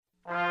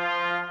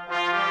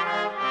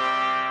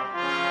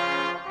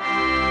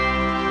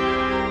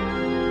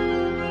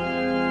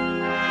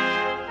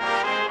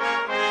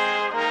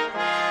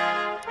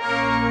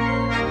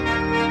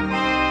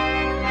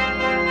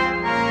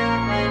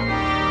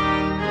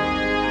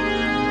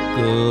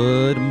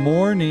Good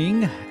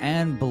morning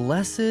and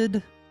blessed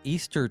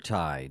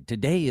Eastertide.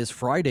 Today is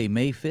Friday,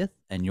 May 5th,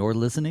 and you're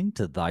listening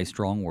to Thy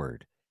Strong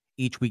Word.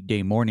 Each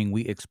weekday morning,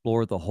 we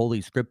explore the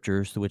Holy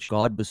Scriptures through which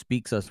God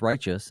bespeaks us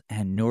righteous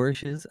and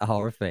nourishes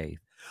our faith.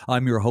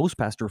 I'm your host,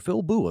 Pastor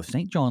Phil Boo of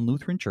St. John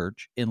Lutheran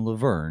Church in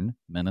Laverne,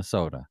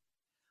 Minnesota.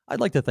 I'd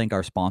like to thank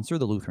our sponsor,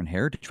 the Lutheran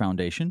Heritage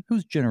Foundation,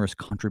 whose generous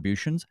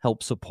contributions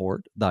help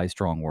support Thy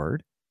Strong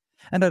Word.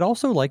 And I'd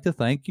also like to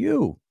thank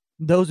you,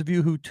 those of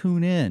you who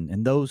tune in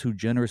and those who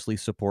generously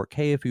support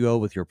KFUO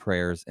with your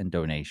prayers and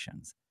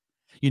donations.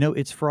 You know,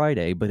 it's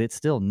Friday, but it's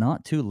still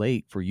not too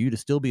late for you to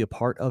still be a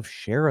part of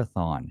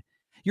Share-a-thon.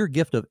 Your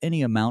gift of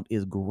any amount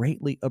is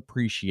greatly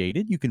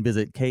appreciated. You can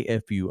visit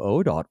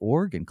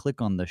kfuo.org and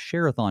click on the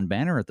Share-a-thon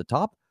banner at the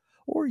top,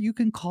 or you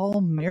can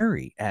call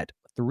Mary at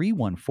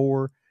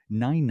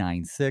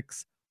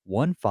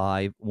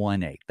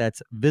 314-996-1518.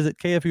 That's visit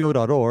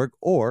kfuo.org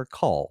or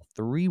call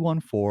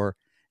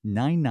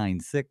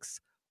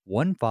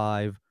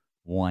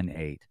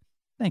 314-996-1518.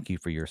 Thank you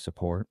for your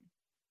support.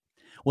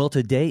 Well,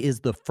 today is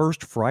the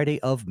first Friday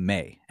of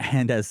May,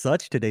 and as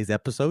such, today's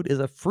episode is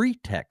a free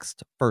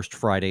text First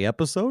Friday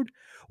episode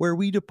where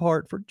we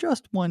depart for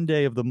just one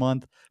day of the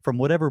month from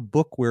whatever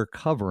book we're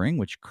covering,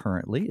 which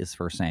currently is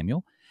 1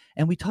 Samuel,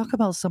 and we talk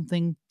about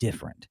something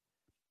different.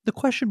 The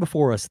question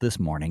before us this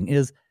morning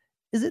is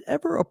it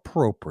ever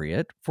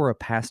appropriate for a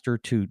pastor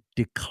to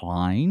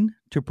decline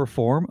to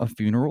perform a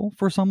funeral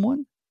for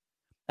someone?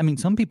 I mean,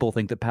 some people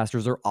think that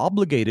pastors are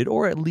obligated,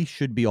 or at least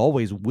should be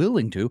always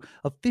willing to,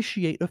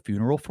 officiate a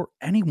funeral for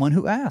anyone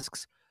who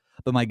asks.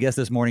 But my guest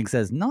this morning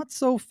says not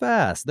so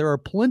fast. There are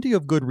plenty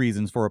of good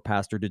reasons for a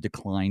pastor to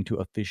decline to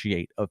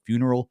officiate a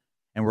funeral,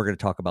 and we're going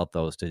to talk about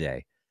those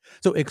today.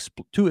 So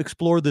to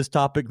explore this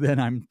topic, then,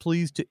 I'm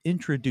pleased to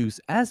introduce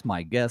as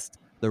my guest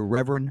the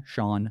Reverend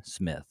Sean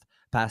Smith,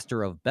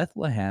 pastor of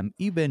Bethlehem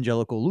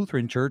Evangelical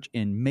Lutheran Church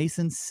in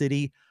Mason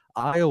City,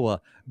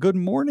 Iowa. Good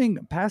morning,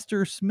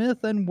 Pastor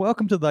Smith, and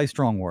welcome to Thy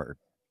Strong Word.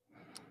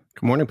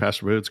 Good morning,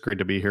 Pastor Boo. It's great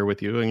to be here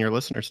with you and your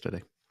listeners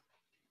today.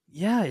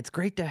 Yeah, it's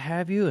great to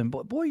have you. And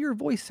boy, your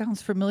voice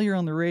sounds familiar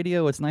on the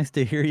radio. It's nice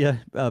to hear you.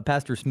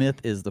 Pastor Smith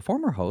is the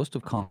former host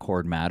of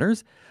Concord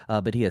Matters,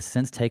 but he has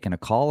since taken a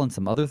call on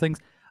some other things.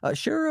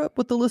 Share up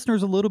with the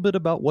listeners a little bit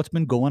about what's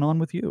been going on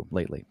with you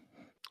lately.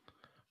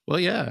 Well,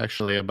 yeah,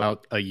 actually,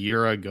 about a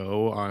year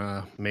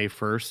ago, May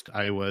 1st,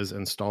 I was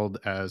installed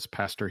as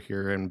pastor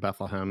here in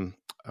Bethlehem,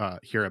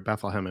 here at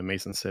Bethlehem in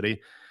Mason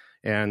City.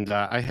 And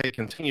I had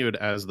continued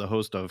as the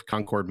host of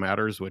Concord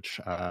Matters,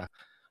 which I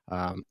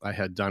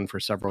had done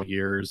for several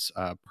years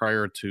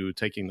prior to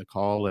taking the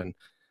call, and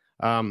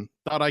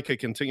thought I could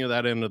continue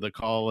that into the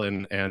call.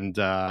 And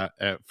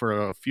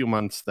for a few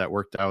months that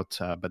worked out,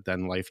 but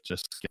then life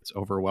just gets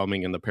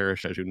overwhelming in the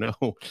parish, as you know,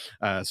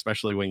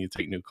 especially when you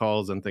take new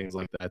calls and things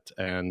like that.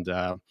 And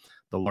the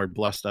Lord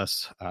blessed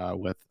us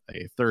with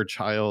a third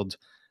child,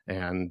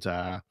 and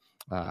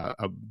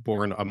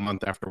born a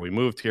month after we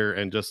moved here,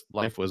 and just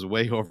life was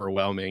way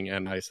overwhelming.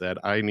 And I said,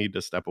 I need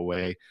to step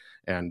away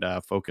and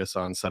focus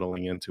on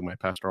settling into my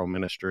pastoral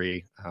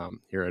ministry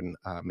here in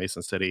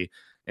Mason City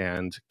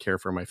and care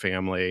for my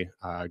family,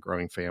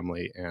 growing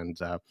family, and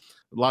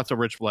lots of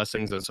rich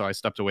blessings. And so I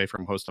stepped away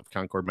from host of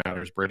Concord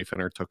Matters. Brady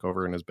Finner took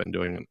over and has been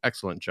doing an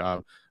excellent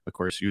job. Of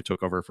course, you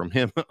took over from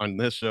him on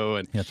this show,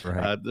 and that's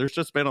right. There's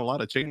just been a lot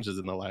of changes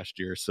in the last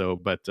year. So,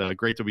 but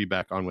great to be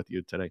back on with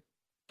you today.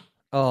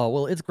 Oh,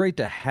 well, it's great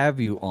to have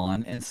you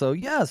on. And so,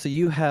 yeah, so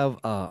you have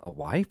a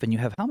wife, and you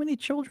have how many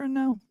children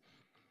now?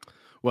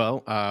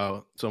 Well,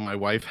 so my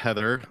wife,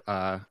 Heather,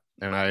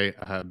 and I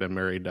have been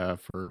married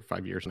for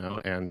 5 years now,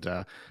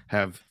 and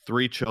have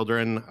 3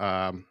 children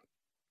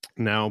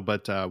now,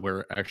 but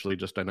we're actually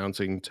just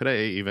announcing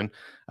today even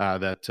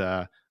that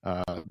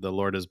the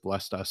Lord has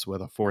blessed us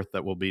with a 4th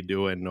that will be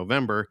due in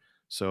November.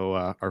 So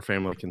our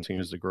family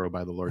continues to grow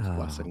by the Lord's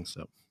blessing.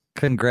 So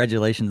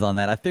congratulations on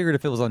that. I figured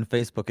if it was on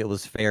Facebook, it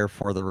was fair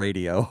for the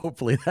radio.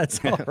 Hopefully that's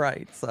all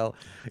right. So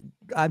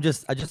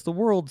the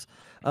world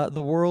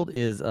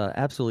is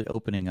absolutely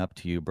opening up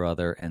to you,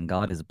 brother, and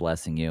God is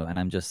blessing you. And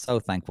I'm just so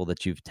thankful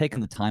that you've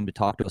taken the time to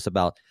talk to us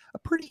about a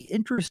pretty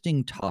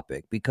interesting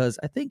topic, because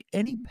I think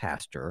any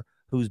pastor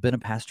who's been a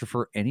pastor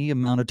for any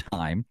amount of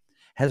time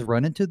has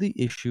run into the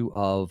issue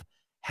of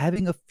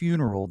having a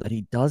funeral that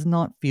he does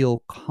not feel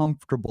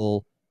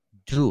comfortable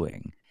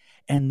doing.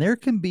 And there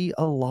can be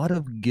a lot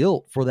of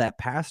guilt for that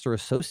pastor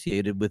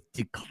associated with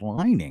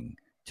declining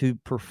to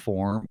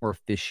perform or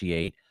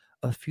officiate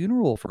a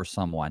funeral for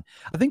someone.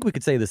 I think we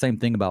could say the same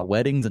thing about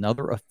weddings and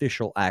other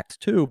official acts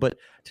too, but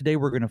today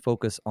we're going to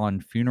focus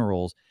on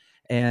funerals.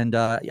 And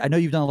I know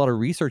you've done a lot of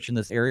research in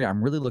this area.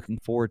 I'm really looking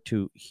forward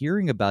to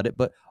hearing about it.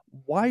 But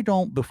why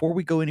don't, before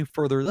we go any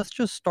further, let's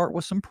just start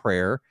with some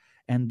prayer.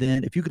 And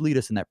then if you could lead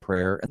us in that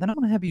prayer, and then I'm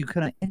going to have you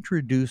kind of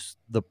introduce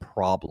the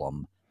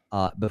problem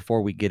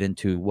before we get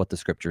into what the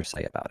scriptures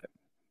say about it.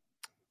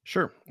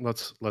 Sure.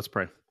 Let's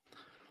pray.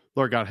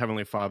 Lord God,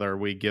 Heavenly Father,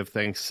 we give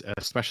thanks,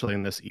 especially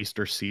in this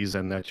Easter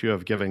season, that you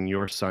have given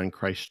your Son,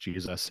 Christ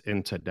Jesus,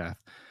 into death.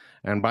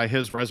 and by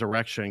his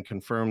resurrection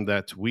confirmed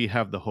that we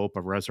have the hope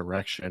of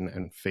resurrection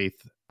and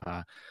faith,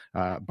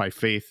 by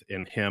faith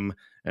in him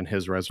and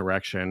his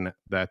resurrection,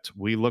 that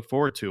we look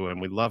forward to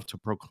and we love to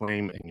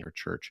proclaim in your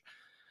church.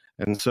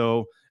 And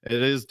so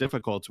it is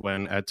difficult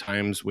when at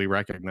times we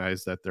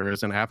recognize that there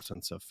is an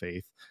absence of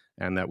faith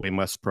and that we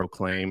must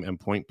proclaim and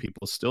point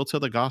people still to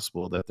the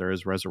gospel, that there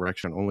is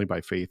resurrection only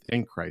by faith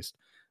in Christ.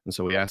 And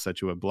so we ask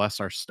that you would bless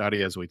our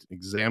study as we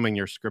examine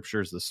your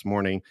scriptures this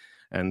morning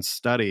and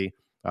study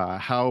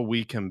how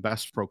we can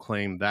best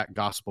proclaim that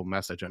gospel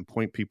message and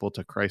point people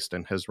to Christ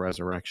and his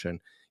resurrection,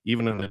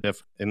 even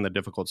in the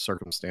difficult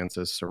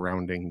circumstances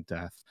surrounding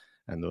death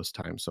and those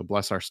times. So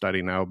bless our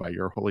study now by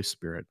your Holy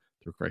Spirit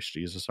through Christ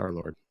Jesus our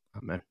Lord.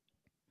 Amen.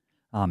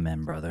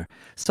 Amen, brother.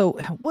 So,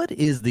 what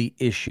is the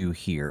issue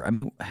here?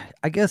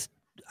 I guess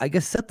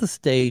set the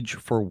stage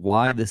for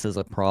why this is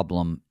a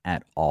problem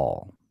at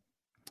all.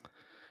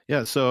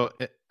 Yeah, so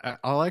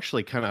I'll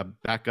actually kind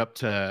of back up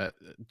to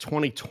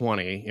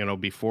 2020,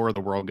 before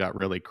the world got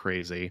really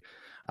crazy.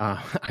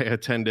 I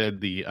attended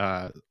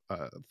the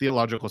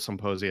theological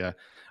symposia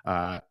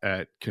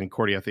at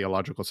Concordia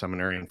Theological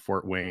Seminary in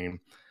Fort Wayne.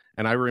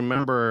 And I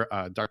remember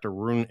Dr.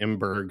 Rune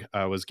Imberg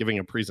was giving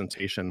a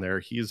presentation there.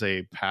 He's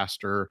a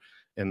pastor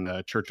in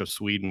the Church of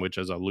Sweden, which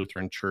is a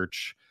Lutheran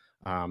church.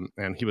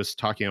 And he was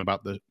talking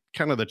about the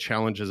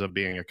challenges of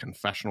being a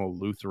confessional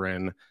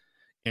Lutheran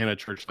in a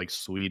church like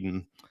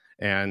Sweden.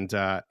 And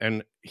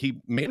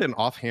he made an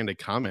offhanded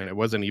comment. It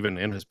wasn't even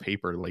in his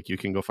paper. Like, you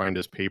can go find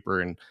his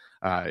paper, and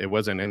it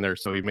wasn't in there.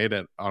 So he made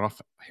an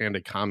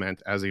offhanded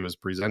comment as he was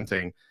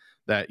presenting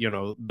that,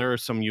 there are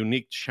some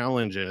unique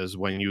challenges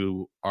when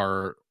you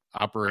are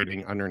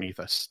operating underneath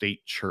a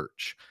state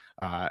church,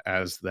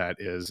 as that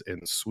is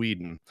in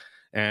Sweden.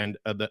 And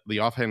the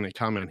offhanded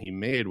comment he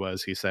made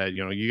was, he said,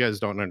 you guys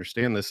don't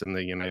understand this in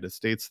the United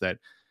States, that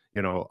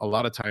a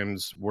lot of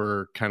times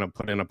we're kind of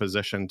put in a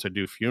position to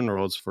do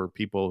funerals for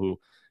people who,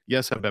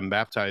 yes, have been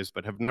baptized,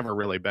 but have never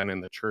really been in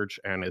the church.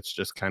 And it's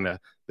just kind of,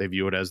 they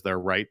view it as their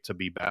right to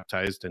be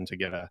baptized and to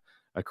get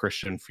a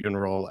Christian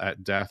funeral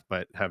at death,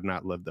 but have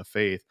not lived the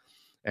faith.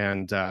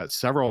 And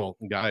several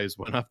guys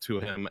went up to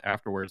him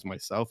afterwards,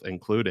 myself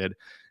included,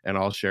 and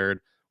all shared,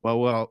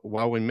 well,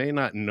 while we may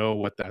not know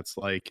what that's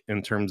like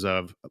in terms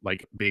of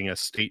like being a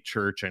state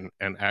church and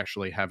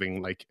actually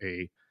having like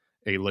a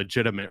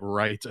legitimate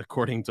right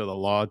according to the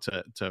law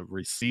to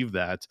receive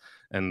that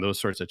and those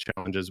sorts of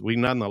challenges, we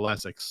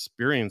nonetheless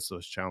experience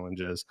those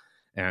challenges.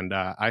 And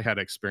I had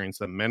experienced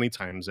them many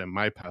times in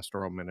my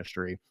pastoral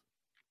ministry.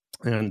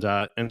 And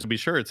to be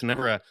sure, it's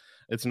never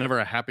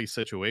a happy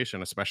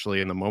situation, especially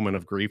in the moment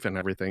of grief and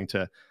everything,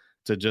 to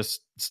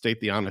just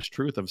state the honest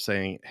truth of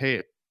saying,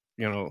 hey,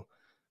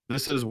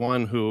 this is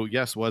one who,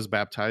 yes, was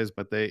baptized,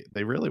 but they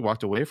really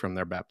walked away from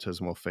their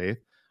baptismal faith.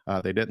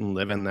 They didn't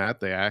live in that.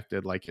 They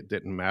acted like it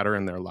didn't matter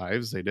in their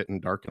lives. They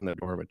didn't darken the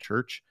door of a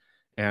church.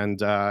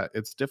 And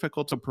it's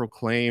difficult to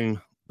proclaim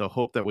the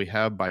hope that we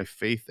have by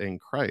faith in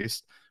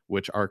Christ,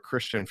 which our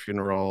Christian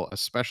funeral,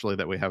 especially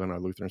that we have in our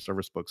Lutheran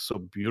service book, so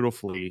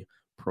beautifully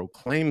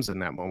proclaims in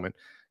that moment.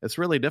 It's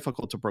really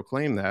difficult to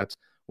proclaim that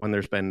when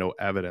there's been no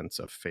evidence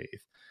of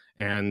faith.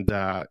 And,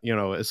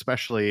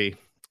 especially,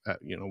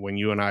 when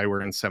you and I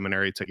were in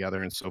seminary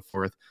together and so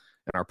forth,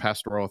 in our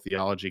pastoral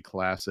theology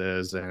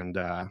classes. And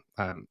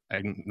I'm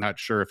not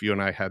sure if you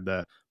and I had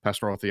the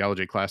pastoral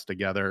theology class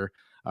together,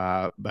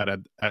 but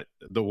at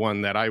the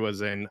one that I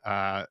was in,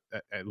 at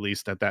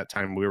least at that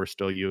time, we were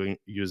still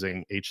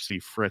using H.C.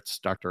 Fritz,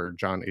 Dr.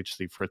 John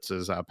H.C.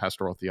 Fritz's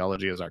pastoral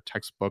theology as our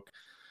textbook.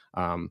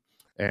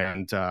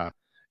 And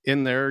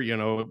in there,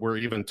 we're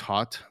even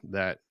taught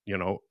that,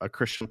 a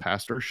Christian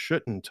pastor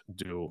shouldn't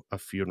do a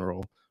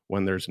funeral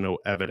when there's no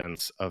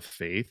evidence of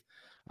faith.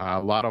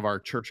 A lot of our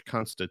church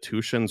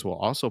constitutions will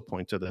also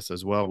point to this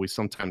as well. We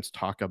sometimes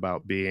talk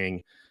about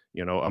being,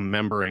 a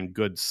member in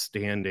good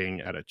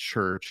standing at a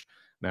church.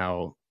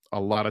 Now, a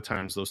lot of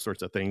times those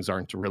sorts of things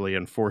aren't really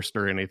enforced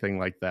or anything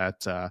like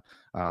that.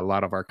 A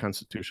lot of our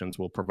constitutions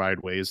will provide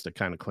ways to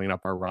kind of clean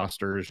up our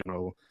rosters,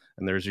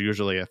 and there's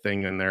usually a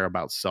thing in there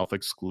about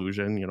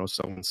self-exclusion,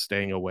 someone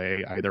staying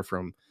away either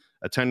from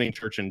attending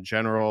church in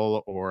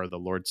general or the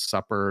Lord's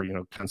Supper.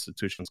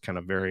 Constitutions kind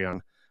of vary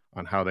on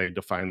how they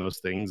define those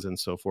things and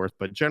so forth.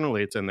 But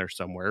generally it's in there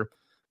somewhere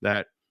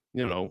that,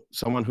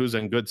 someone who's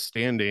in good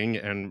standing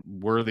and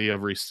worthy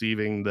of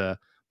receiving the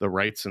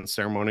rights and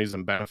ceremonies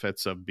and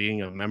benefits of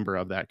being a member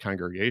of that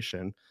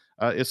congregation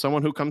is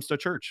someone who comes to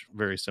church,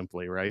 very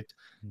simply, right?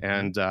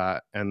 Mm-hmm.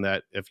 And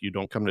that if you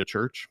don't come to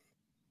church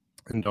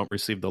and don't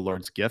receive the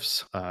Lord's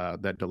gifts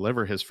that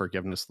deliver his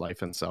forgiveness,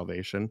 life, and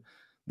salvation,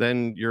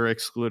 then you're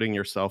excluding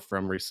yourself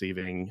from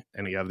receiving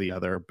any of the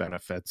other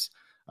benefits,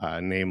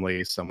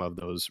 namely some of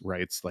those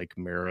rights like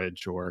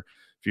marriage or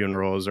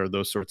funerals or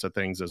those sorts of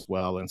things as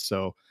well. And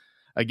so,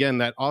 again,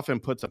 that often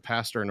puts a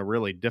pastor in a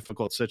really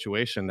difficult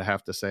situation to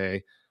have to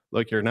say,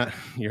 look, you're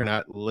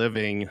not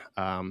living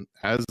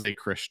as a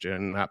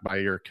Christian, not by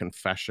your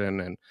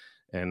confession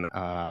and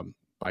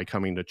by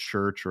coming to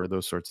church or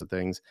those sorts of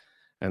things.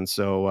 And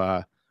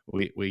so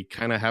we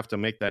kind of have to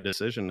make that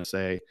decision to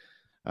say,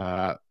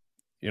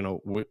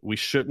 we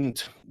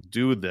shouldn't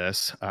do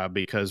this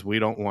because we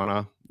don't want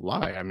to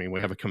lie. I mean,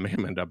 we have a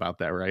commandment about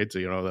that, right?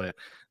 So,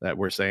 that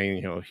we're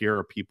saying, here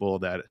are people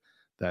that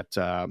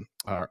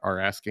are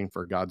asking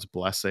for God's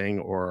blessing,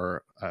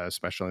 or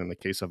especially in the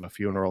case of a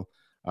funeral,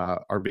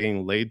 are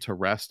being laid to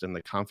rest in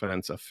the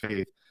confidence of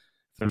faith.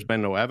 If there's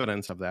been no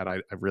evidence of that,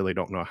 I really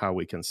don't know how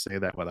we can say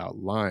that without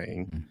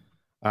lying.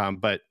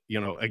 But,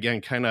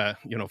 again, kind of,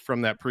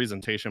 from that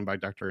presentation by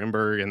Dr.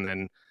 Imberg, and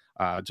then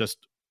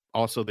just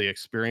also the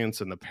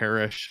experience in the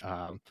parish,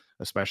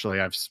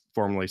 especially I've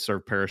formerly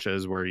served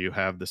parishes where you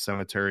have the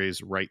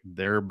cemeteries right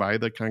there by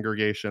the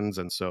congregations.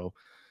 And so,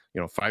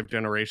 5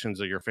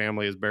 generations of your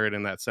family is buried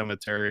in that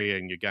cemetery,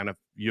 and you kind of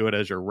view it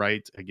as your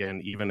right,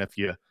 again, even if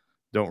you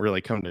don't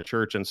really come to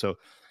church. And so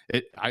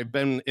I've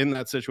been in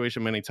that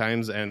situation many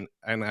times. And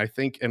I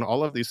think in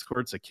all of these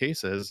sorts of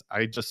cases,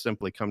 I just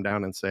simply come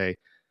down and say,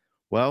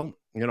 well,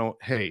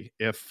 hey,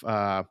 if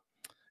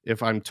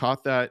I'm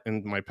taught that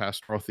in my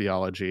pastoral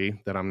theology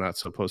that I'm not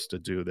supposed to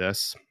do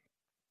this,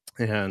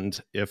 and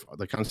if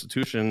the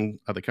constitution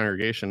of the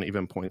congregation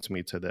even points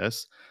me to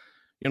this,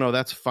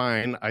 that's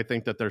fine. I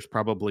think that there's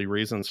probably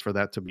reasons for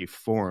that to be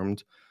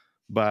formed,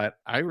 but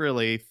I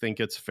really think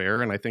it's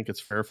fair, and I think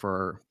it's fair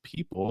for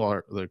people,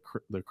 or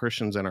the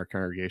Christians in our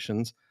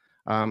congregations,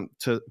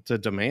 to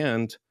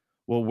demand,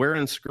 well, where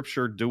in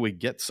Scripture do we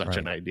get such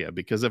an idea?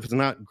 Because if it's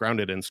not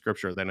grounded in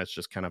Scripture, then it's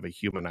just kind of a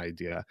human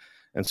idea.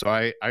 And so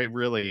I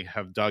really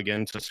have dug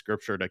into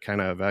Scripture to kind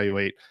of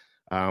evaluate,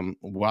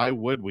 why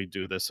would we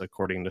do this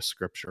according to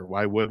Scripture?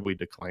 Why would we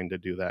decline to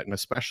do that? And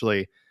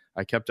especially,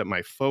 I kept it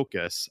my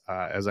focus,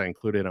 as I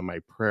included in my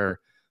prayer,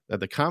 that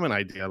the common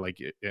idea,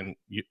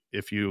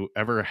 if you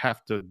ever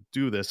have to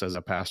do this as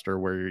a pastor,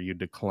 where you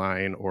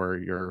decline, or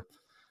you're,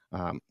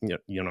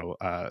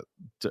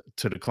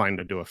 to decline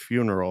to do a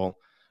funeral,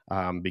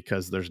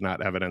 because there's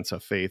not evidence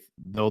of faith,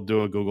 they'll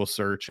do a Google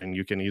search, and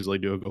you can easily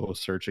do a Google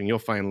search, and you'll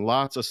find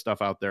lots of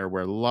stuff out there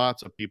where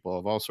lots of people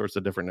of all sorts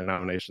of different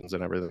denominations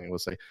and everything will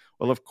say,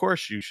 well, of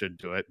course you should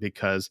do it,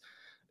 because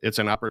it's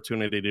an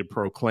opportunity to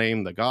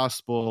proclaim the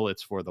gospel.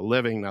 It's for the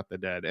living, not the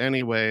dead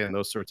anyway, and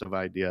those sorts of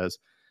ideas.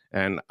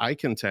 And I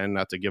contend,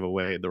 not to give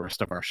away the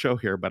rest of our show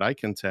here, but I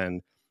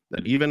contend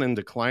that even in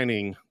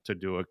declining to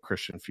do a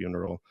Christian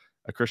funeral,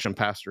 a Christian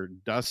pastor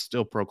does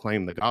still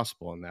proclaim the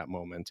gospel in that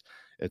moment.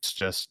 It's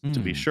just, to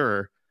be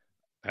sure,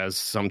 as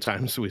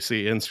sometimes we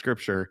see in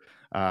Scripture,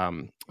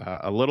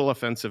 a little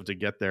offensive to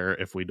get there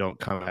if we don't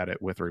come at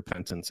it with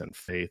repentance and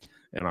faith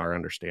in our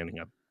understanding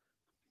of it.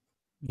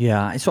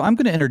 Yeah, so I'm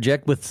going to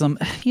interject with some,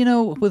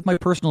 with my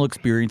personal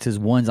experiences,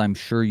 ones I'm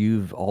sure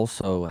you've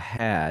also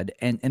had,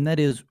 and that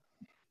is,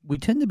 we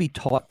tend to be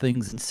taught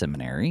things in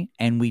seminary,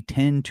 and we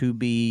tend to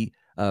be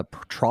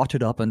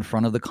trotted up in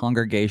front of the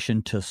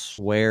congregation to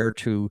swear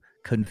to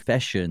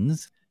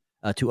confessions,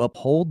 to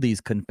uphold these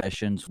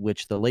confessions,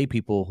 which the lay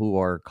people who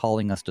are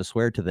calling us to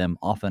swear to them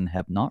often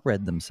have not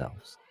read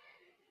themselves.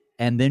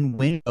 And then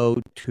we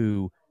go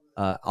to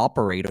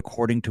operate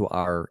according to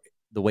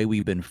the way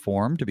we've been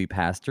formed to be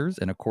pastors,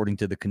 and according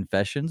to the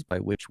confessions by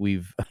which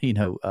we've,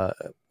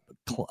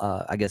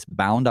 I guess,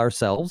 bound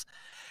ourselves.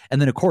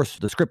 And then, of course,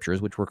 the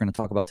Scriptures, which we're going to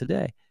talk about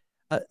today.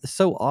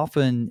 So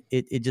often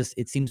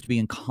it seems to be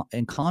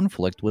in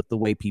conflict with the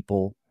way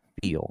people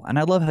feel. And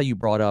I love how you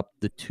brought up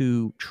the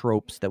 2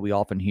 tropes that we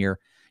often hear.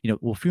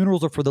 Well,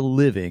 funerals are for the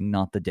living,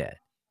 not the dead.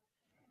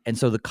 And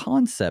so the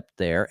concept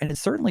there, and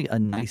it's certainly a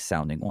nice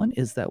sounding one,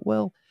 is that,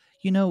 well,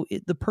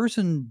 the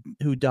person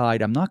who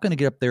died, I'm not going to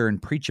get up there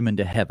and preach him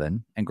into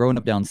heaven. And growing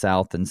up down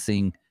south and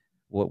seeing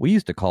what we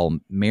used to call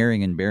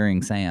marrying and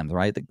burying Sams,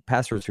 right? The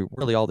pastors who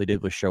really all they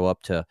did was show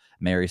up to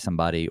marry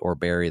somebody or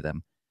bury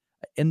them.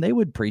 And they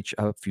would preach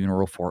a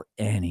funeral for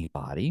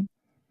anybody.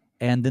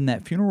 And then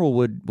that funeral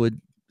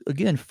would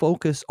again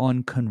focus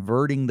on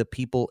converting the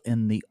people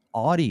in the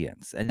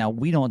audience. And now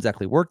we don't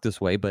exactly work this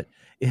way, but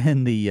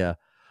in the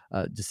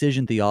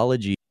decision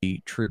theology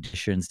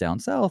traditions down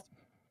south,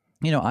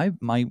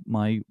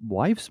 my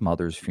wife's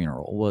mother's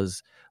funeral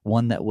was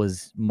one that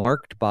was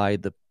marked by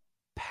the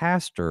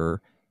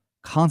pastor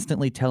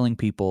constantly telling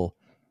people,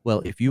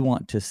 well, if you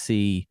want to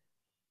see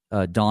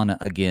Donna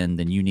again,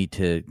 then you need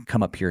to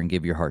come up here and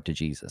give your heart to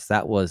Jesus.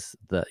 That was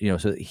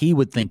so he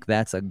would think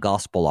that's a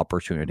gospel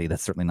opportunity.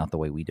 That's certainly not the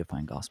way we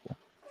define gospel.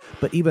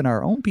 But even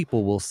our own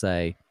people will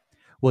say,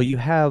 well, you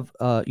have,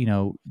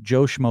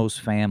 Joe Schmo's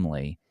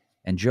family,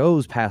 and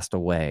Joe's passed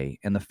away,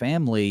 and the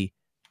family,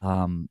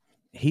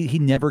 he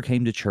never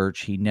came to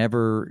church. He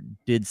never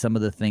did some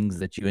of the things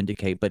that you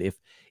indicate. But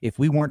if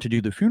we weren't to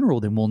do the funeral,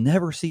 then we'll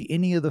never see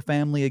any of the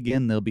family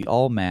again. They'll be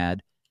all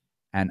mad.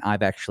 And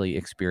I've actually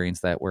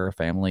experienced that, where a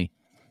family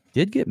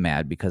did get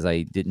mad because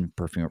I didn't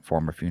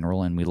perform a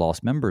funeral, and we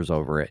lost members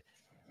over it.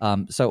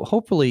 So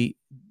hopefully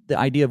the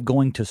idea of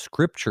going to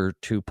Scripture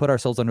to put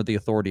ourselves under the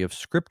authority of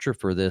Scripture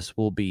for this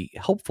will be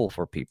helpful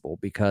for people,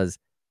 because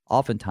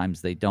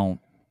oftentimes they don't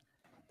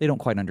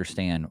quite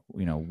understand,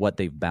 what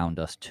they've bound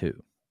us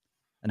to.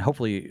 And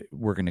hopefully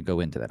we're going to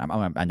go into that.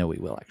 I know we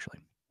will,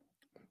 actually.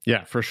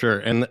 Yeah, for sure.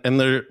 And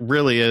there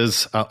really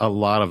is a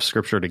lot of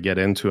scripture to get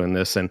into in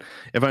this. And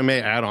if I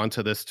may add on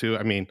to this too,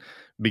 I mean,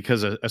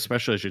 because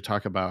especially as you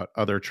talk about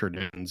other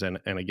traditions, and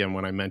again,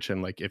 when I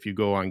mentioned, like, if you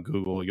go on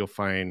Google, you'll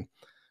find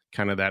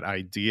kind of that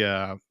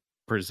idea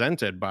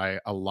presented by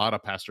a lot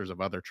of pastors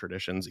of other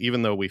traditions,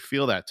 even though we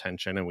feel that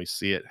tension and we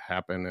see it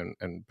happen,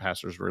 and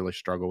pastors really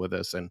struggle with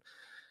this,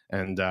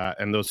 and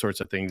those sorts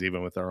of things,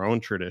 even with our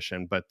own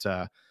tradition. But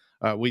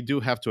we do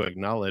have to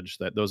acknowledge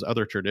that those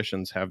other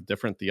traditions have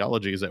different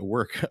theologies at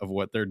work of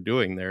what they're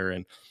doing there.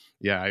 And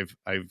yeah,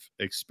 I've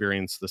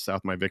experienced the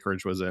South. My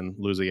vicarage was in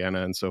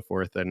Louisiana and so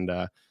forth, and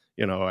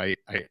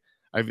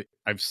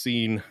I've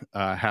seen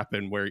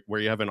happen where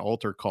you have an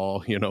altar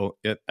call,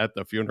 at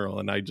the funeral,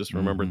 and I just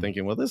remember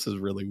thinking, well, this is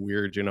really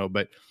weird,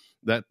 but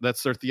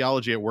that's their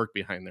theology at work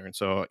behind there, and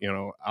so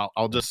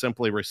I'll just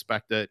simply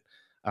respect it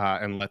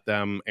and let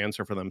them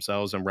answer for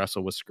themselves and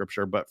wrestle with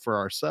Scripture. But for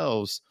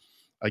ourselves,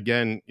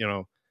 again,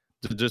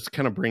 to just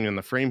kind of bring in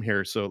the frame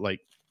here, so like,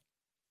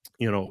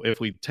 if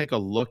we take a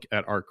look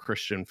at our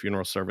Christian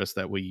funeral service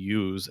that we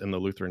use in the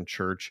Lutheran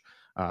Church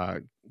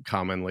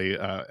commonly,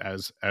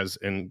 as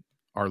in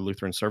our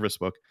Lutheran service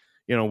book,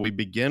 we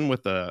begin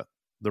with the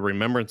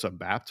remembrance of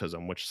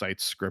baptism, which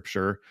cites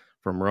scripture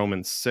from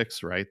Romans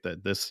 6, right?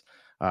 That this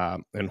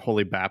in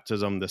holy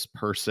baptism, this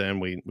person,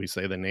 we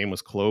say the name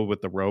was clothed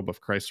with the robe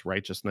of Christ's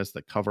righteousness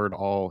that covered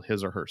all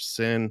his or her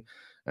sin.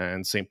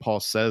 And St. Paul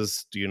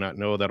says, do you not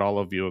know that all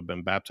of you have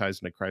been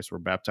baptized into Christ, were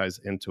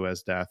baptized into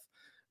his death?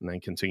 And then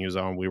continues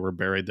on, we were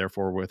buried,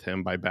 therefore, with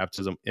him by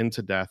baptism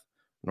into death,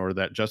 in order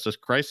that just as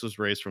Christ was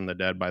raised from the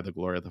dead by the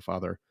glory of the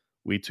Father,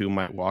 we too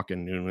might walk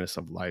in newness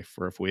of life.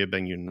 For if we have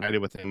been united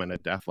with him in a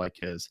death like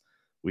his,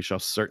 we shall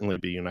certainly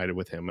be united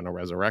with him in a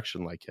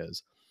resurrection like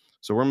his.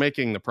 So we're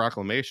making the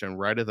proclamation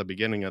right at the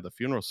beginning of the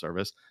funeral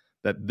service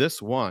that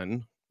this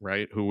one,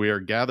 right, who we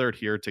are gathered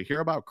here to hear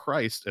about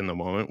Christ in the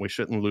moment, we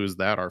shouldn't lose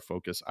that, our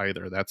focus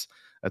either. That's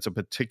a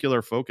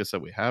particular focus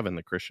that we have in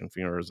the Christian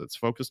funerals. It's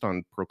focused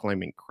on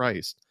proclaiming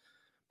Christ,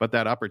 but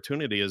that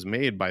opportunity is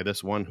made by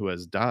this one who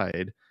has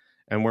died,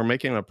 and we're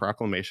making a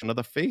proclamation of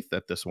the faith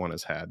that this one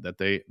has had, that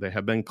they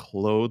have been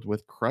clothed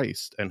with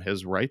Christ and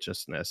his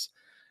righteousness.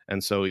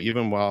 And so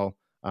even while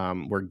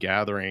we're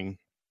gathering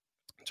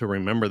to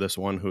remember this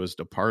one who has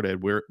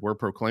departed, we're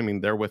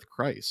proclaiming they're with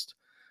Christ.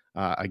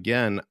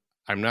 Again,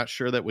 I'm not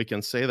sure that we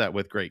can say that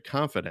with great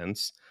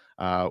confidence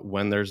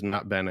when there's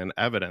not been an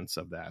evidence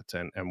of that.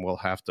 And we'll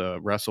have to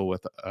wrestle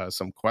with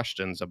some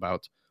questions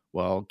about,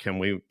 well, can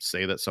we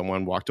say that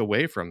someone walked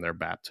away from their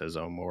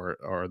baptism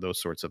or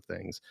those sorts of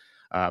things?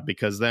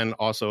 Because then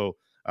also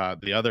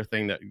the other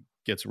thing that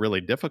gets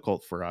really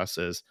difficult for us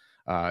is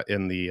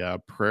in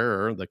the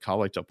prayer, the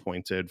collect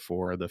appointed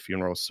for the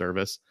funeral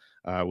service,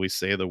 we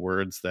say the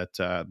words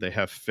that they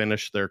have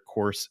finished their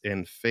course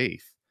in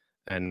faith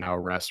and now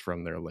rest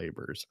from their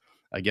labors.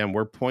 Again,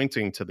 we're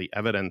pointing to the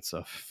evidence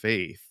of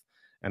faith.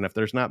 And if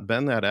there's not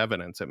been that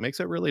evidence, it makes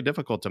it really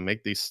difficult to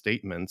make these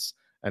statements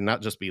and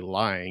not just be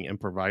lying and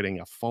providing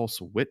a false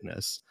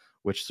witness,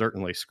 which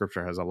certainly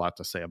Scripture has a lot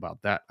to say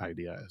about that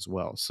idea as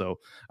well. So,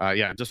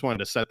 I just wanted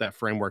to set that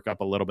framework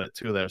up a little bit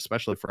too, that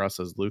especially for us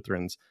as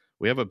Lutherans,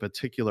 we have a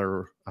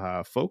particular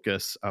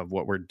focus of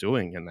what we're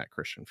doing in that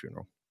Christian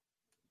funeral.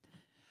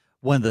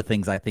 One of the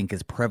things I think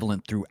is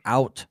prevalent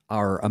throughout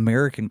our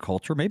American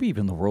culture, maybe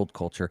even the world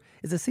culture,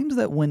 is it seems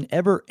that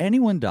whenever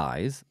anyone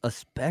dies,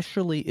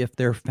 especially if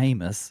they're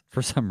famous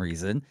for some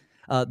reason,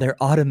 they're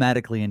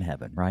automatically in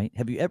heaven, right?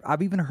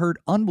 I've even heard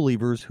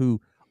unbelievers who,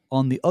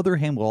 on the other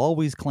hand, will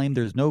always claim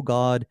there's no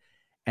God.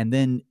 And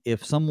then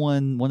if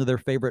one of their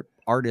favorite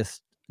artists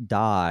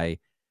die,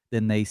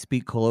 then they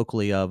speak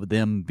colloquially of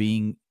them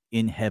being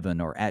in heaven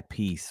or at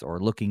peace or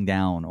looking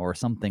down or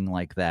something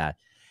like that.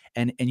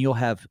 And you'll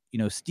have,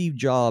 Steve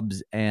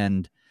Jobs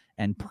and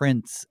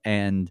Prince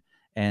and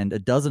a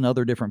dozen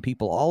other different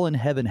people all in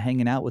heaven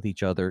hanging out with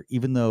each other,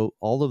 even though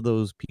all of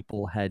those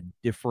people had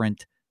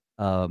different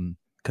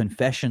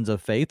confessions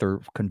of faith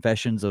or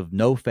confessions of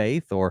no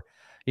faith, or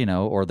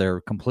they're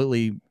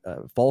completely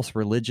false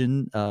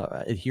religion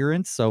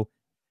adherents. So,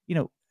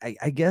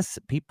 I guess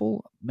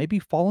people maybe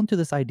fall into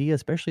this idea,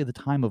 especially at the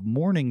time of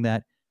mourning,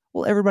 that,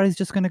 well, everybody's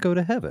just going to go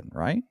to heaven,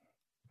 right?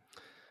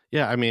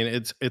 Yeah, I mean,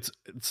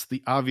 it's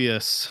the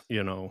obvious,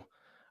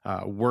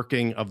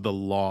 working of the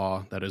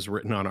law that is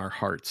written on our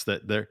hearts,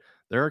 that there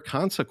are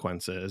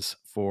consequences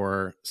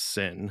for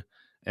sin,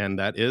 and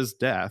that is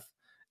death.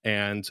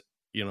 And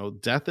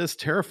death is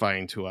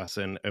terrifying to us,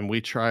 and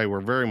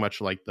we're very much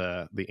like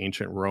the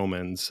ancient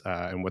Romans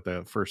and what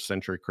the first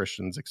century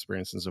Christians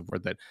experienced and so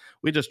forth, that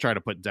we just try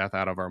to put death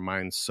out of our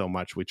minds so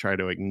much. We try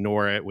to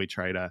ignore it. We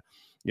try to,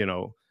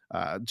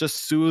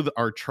 just soothe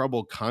our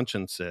troubled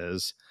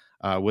consciences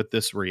with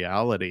this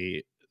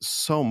reality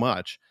so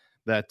much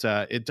that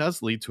it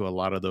does lead to a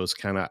lot of those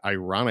kind of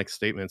ironic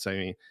statements. I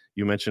mean,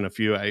 you mentioned a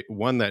few.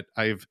 One that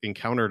I've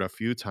encountered a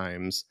few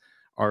times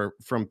are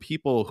from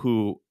people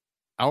who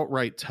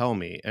outright tell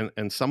me,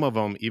 and some of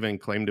them even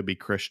claim to be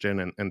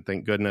Christian, and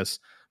thank goodness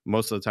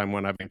most of the time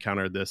when I've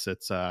encountered this,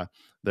 it's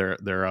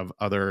they're of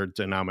other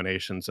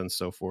denominations and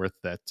so forth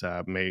that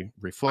may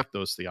reflect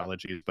those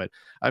theologies. But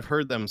I've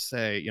heard them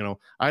say,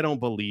 I don't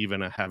believe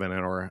in a heaven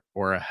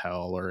or a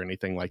hell or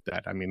anything like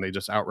that. I mean, they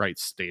just outright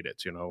state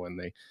it, and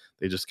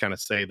they just kind of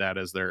say that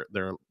as their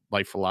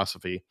life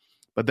philosophy.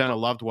 But then a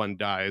loved one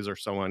dies, or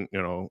someone,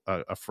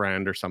 a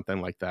friend or something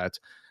like that.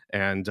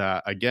 And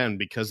again,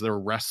 because they're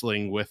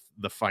wrestling with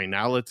the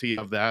finality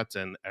of that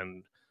and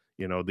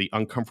the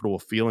uncomfortable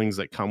feelings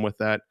that come with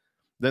that,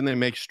 then they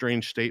make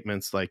strange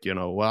statements like,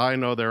 well, I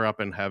know they're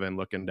up in heaven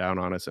looking down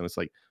on us. And it's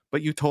like,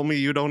 but you told me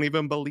you don't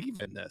even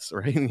believe in this,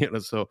 right?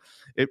 So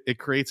it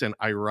creates an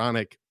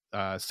ironic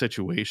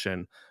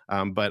situation.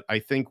 But I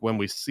think when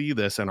we see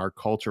this in our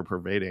culture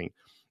pervading,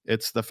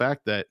 it's the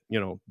fact that,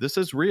 this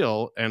is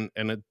real and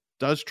it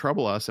does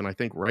trouble us. And I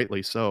think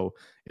rightly so.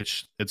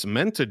 It's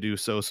meant to do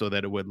so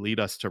that it would lead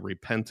us to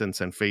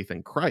repentance and faith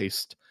in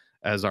Christ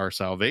as our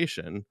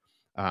salvation.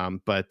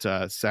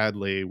 But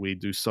sadly, we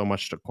do so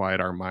much to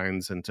quiet our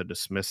minds and to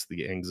dismiss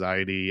the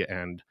anxiety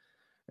and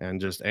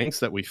just angst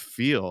that we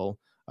feel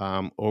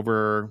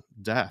over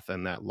death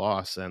and that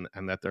loss, and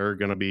that there are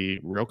going to be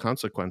real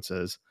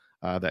consequences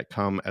that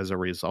come as a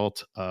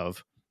result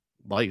of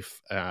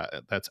life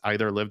that's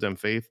either lived in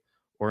faith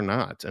or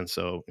not. And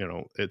so,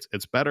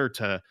 it's better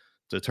to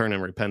turn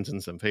in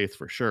repentance and faith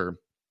for sure.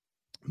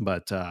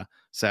 But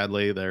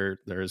sadly, there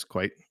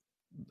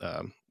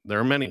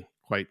are many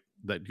quite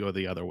that go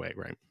the other way,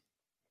 right?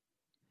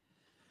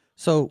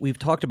 So we've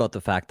talked about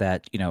the fact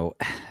that,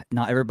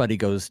 not everybody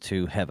goes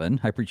to heaven.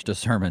 I preached a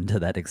sermon to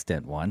that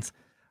extent once.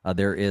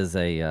 There is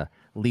a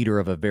leader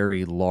of a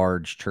very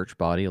large church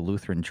body, a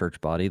Lutheran church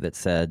body, that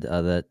said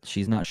that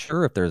she's not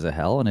sure if there's a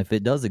hell, and if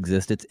it does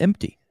exist, it's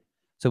empty.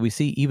 So we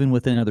see even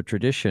within other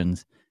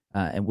traditions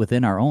and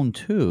within our own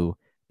too,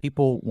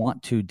 people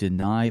want to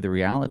deny the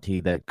reality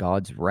that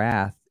God's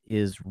wrath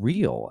is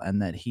real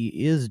and that he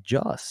is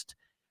just.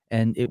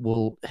 And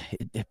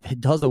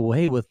it does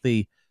away with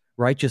the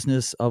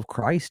righteousness of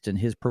Christ and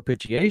his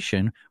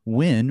propitiation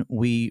when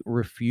we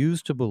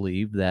refuse to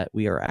believe that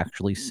we are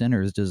actually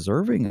sinners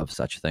deserving of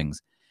such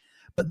things.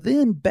 But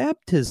then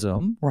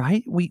baptism,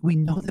 right? We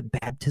know that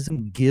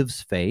baptism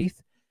gives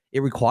faith.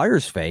 It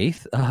requires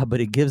faith, but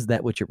it gives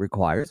that which it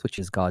requires, which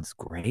is God's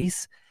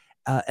grace,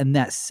 and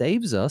that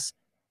saves us.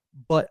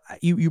 But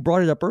you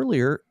brought it up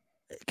earlier.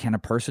 Can a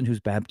person who's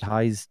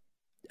baptized,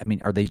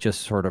 are they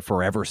just sort of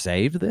forever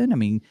saved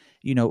then?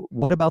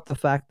 What about the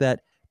fact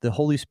that the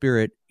Holy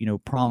Spirit,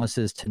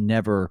 promises to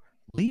never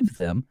leave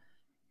them?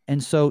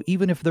 And so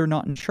even if they're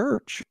not in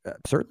church,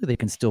 certainly they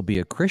can still be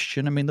a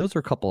Christian. Those are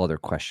a couple other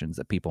questions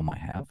that people might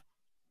have.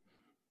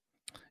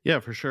 Yeah,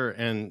 for sure.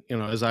 And,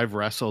 as I've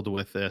wrestled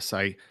with this,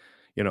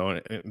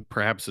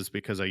 perhaps it's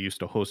because I used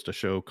to host a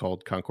show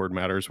called Concord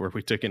Matters where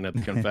we took into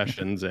the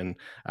confessions and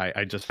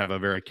I just have a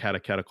very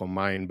catechetical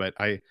mind, but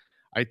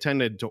I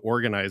tended to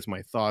organize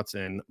my thoughts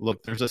and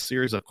look, there's a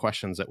series of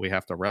questions that we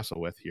have to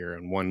wrestle with here,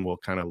 and one will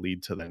kind of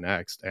lead to the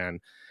next. And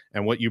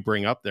what you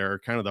bring up there are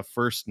kind of the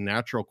first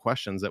natural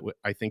questions that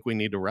I think we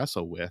need to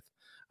wrestle with,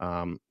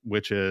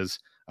 which is,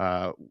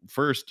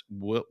 first,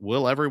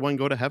 will everyone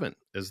go to heaven?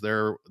 Is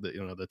there,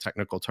 the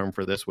technical term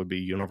for this would be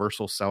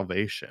universal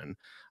salvation.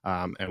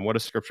 And what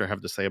does Scripture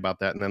have to say about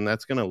that? And then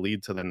that's going to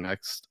lead to the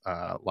next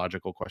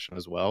logical question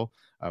as well,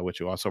 which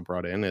you also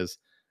brought in,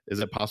 is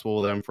it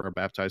possible then for a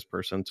baptized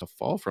person to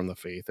fall from the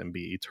faith and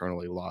be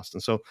eternally lost?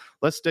 And so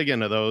let's dig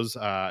into those.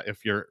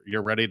 If you're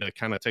ready to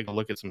kind of take a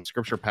look at some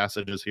scripture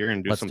passages here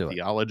and do some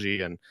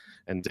theology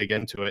and dig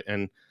into it.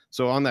 And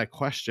so on that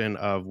question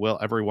of will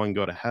everyone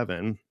go to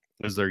heaven,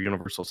 is there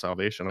universal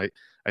salvation?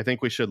 I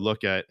think we should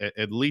look at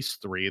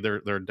least three.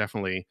 There are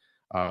definitely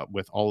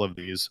with all of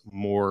these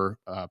more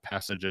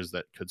passages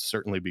that could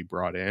certainly be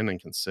brought in and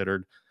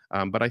considered.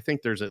 But I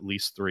think there's at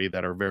least three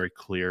that are very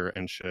clear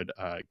and should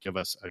give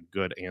us a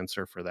good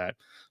answer for that.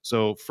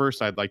 So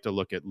first, I'd like to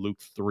look at Luke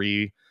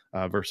 3,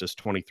 verses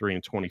 23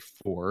 and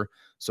 24.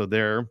 So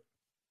there,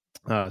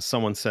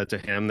 someone said to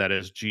him, that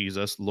is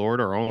Jesus, Lord,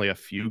 are only a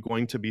few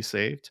going to be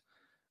saved?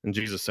 And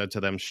Jesus said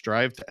to them,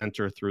 strive to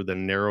enter through the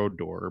narrow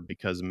door,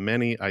 because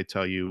many, I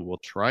tell you, will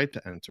try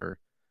to enter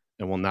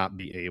and will not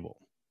be able.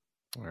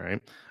 All right.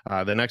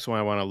 The next one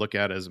I want to look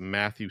at is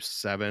Matthew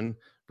 7,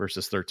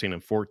 verses 13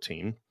 and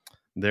 14.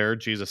 There,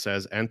 Jesus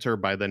says, enter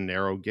by the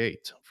narrow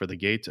gate, for the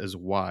gate is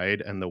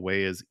wide and the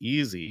way is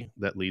easy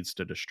that leads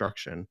to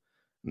destruction.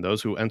 And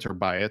those who enter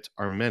by it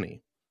are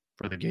many.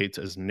 For the gate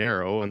is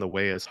narrow and the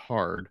way is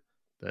hard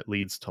that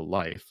leads to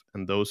life,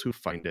 and those who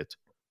find it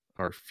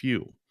are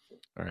few.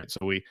 All right,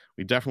 so we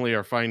definitely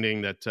are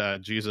finding that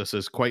Jesus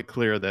is quite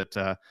clear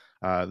that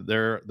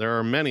there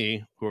are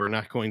many who are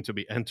not going to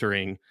be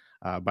entering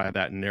by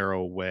that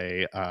narrow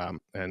way,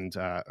 and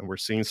we're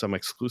seeing some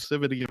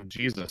exclusivity of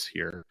Jesus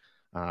here.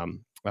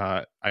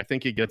 I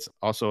think he gets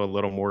also a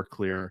little more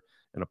clear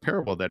in a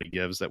parable that he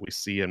gives that we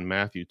see in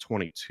Matthew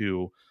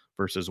 22,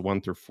 verses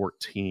 1 through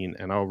 14,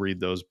 and I'll read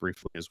those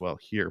briefly as well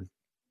here.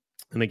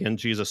 And again,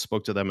 Jesus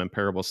spoke to them in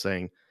parables,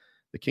 saying,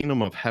 the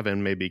kingdom of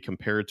heaven may be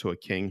compared to a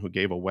king who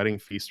gave a wedding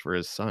feast for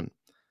his son.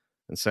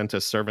 and sent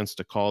his servants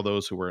to call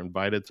those who were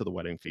invited to the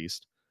wedding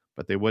feast,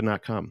 but they would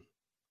not come.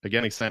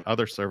 Again, he sent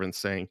other servants,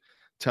 saying,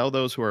 "Tell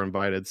those who are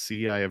invited,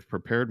 see, I have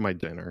prepared my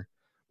dinner.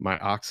 My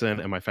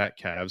oxen and my fat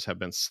calves have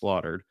been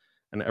slaughtered,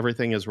 and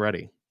everything is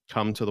ready.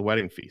 Come to the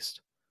wedding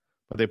feast."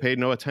 But they paid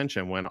no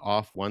attention, went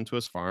off, one to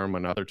his farm,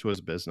 another to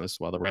his business,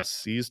 while the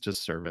rest seized his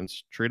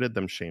servants, treated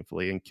them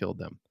shamefully, and killed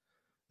them.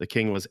 The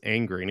king was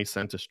angry, and he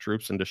sent his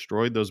troops and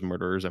destroyed those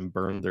murderers and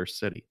burned their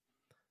city.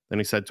 Then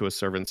he said to his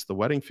servants, "The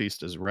wedding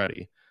feast is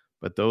ready,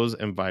 but those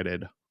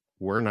invited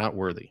were not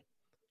worthy.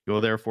 Go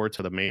therefore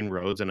to the main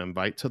roads and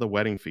invite to the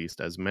wedding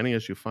feast as many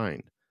as you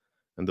find."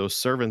 And those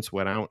servants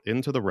went out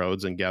into the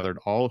roads and gathered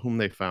all whom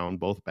they found,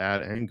 both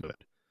bad and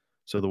good.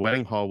 So the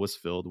wedding hall was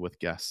filled with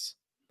guests.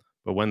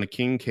 But when the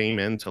king came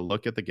in to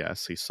look at the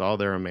guests, he saw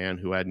there a man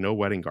who had no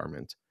wedding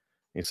garment.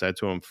 He said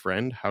to him,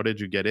 "Friend, how did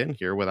you get in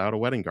here without a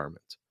wedding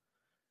garment?"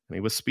 And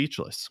he was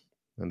speechless.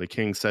 And the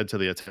king said to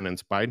the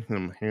attendants, "Bind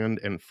him hand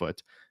and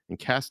foot and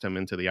cast him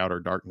into the outer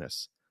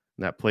darkness.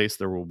 In that place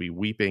there will be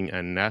weeping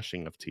and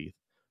gnashing of teeth,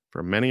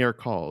 for many are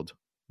called,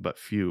 but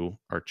few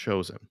are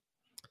chosen."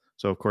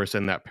 So, of course,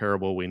 in that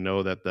parable, we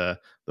know that the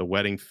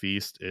wedding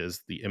feast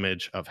is the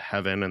image of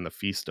heaven and the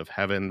feast of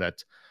heaven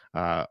that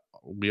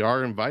we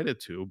are invited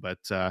to.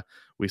 But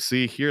we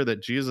see here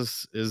that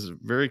Jesus is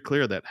very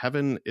clear that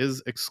heaven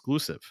is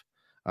exclusive.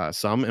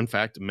 Some, in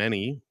fact,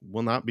 many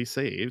will not be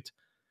saved.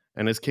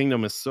 And his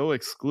kingdom is so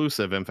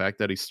exclusive, in fact,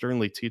 that he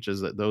sternly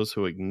teaches that those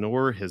who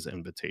ignore his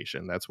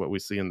invitation, that's what we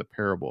see in the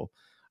parable,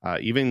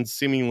 even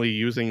seemingly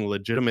using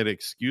legitimate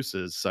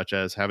excuses such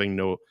as having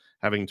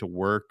to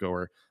work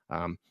or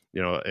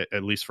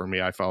at least for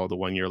me, I follow the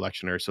 1-year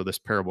lectionary, so this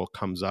parable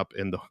comes up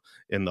in the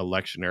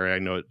lectionary. I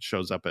know it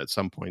shows up at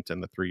some point in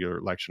the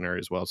 3-year lectionary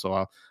as well.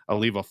 So I'll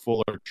leave a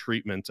fuller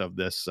treatment of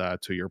this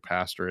to your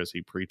pastor as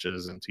he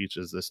preaches and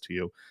teaches this to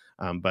you.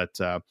 But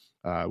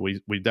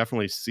we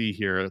definitely see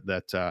here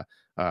that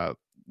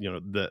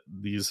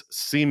these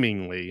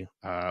seemingly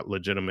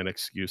legitimate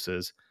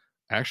excuses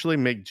actually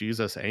make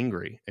Jesus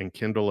angry and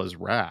kindle his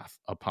wrath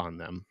upon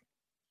them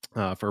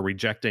for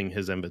rejecting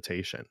his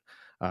invitation.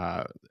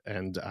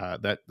 And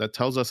that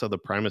tells us of the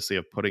primacy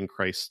of putting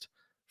Christ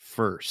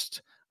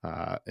first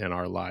in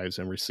our lives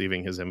and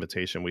receiving his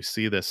invitation. We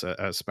see this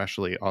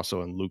especially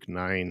also in Luke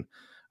 9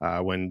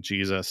 when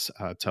Jesus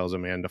tells a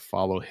man to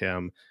follow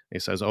him. He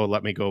says, "Oh,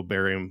 let me go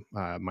bury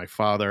my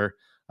father."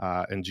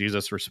 And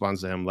Jesus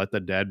responds to him, "Let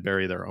the dead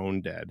bury their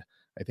own dead."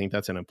 I think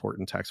that's an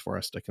important text for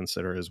us to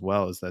consider as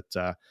well, is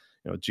that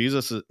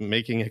Jesus is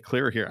making it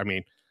clear here. I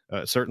mean,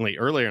 certainly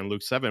earlier in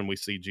Luke 7, we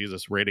see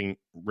Jesus raising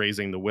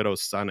the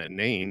widow's son at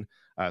Nain.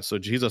 So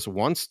Jesus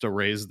wants to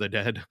raise the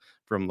dead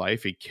from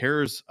life. He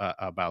cares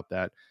about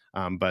that.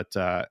 But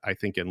I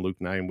think in Luke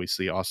 9, we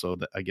see also,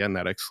 that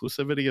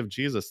exclusivity of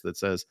Jesus that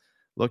says,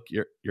 "Look,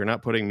 you're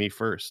not putting me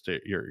first.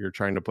 You're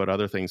trying to put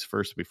other things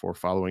first before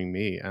following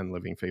me and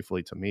living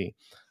faithfully to me.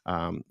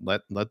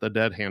 Let the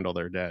dead handle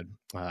their dead."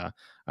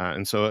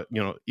 And so,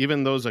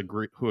 even those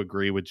who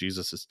agree with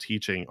Jesus's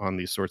teaching on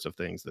these sorts of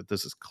things, that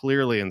this is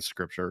clearly in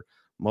Scripture,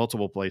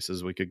 multiple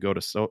places, we could go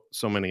to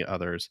so many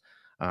others.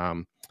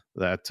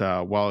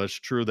 That while it's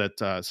true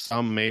that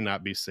some may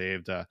not be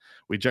saved,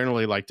 we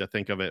generally like to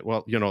think of it,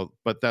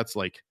 but that's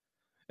like.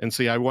 And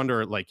see, I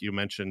wonder, like you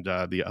mentioned,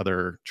 the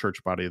other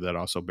church body that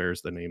also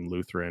bears the name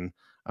Lutheran,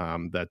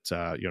 that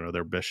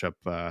their bishop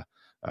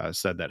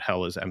said that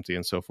hell is empty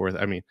and so forth.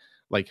 I mean,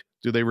 like,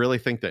 do they really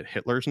think that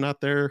Hitler's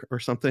not there or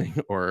something,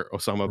 or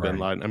Osama bin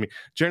Laden? I mean,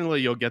 generally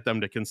you'll get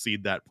them to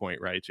concede that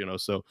point, right?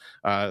 So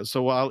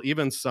while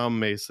even some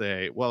may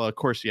say, well, of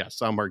course, yeah,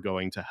 some are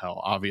going to hell.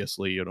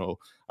 Obviously,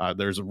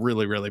 there's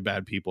really, really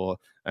bad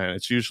people, and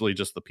it's usually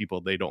just the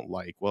people they don't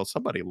like. Well,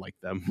 somebody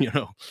liked them,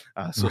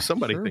 so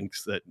somebody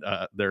thinks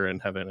that they're in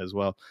heaven as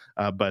well.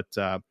 But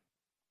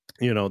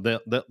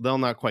they'll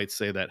not quite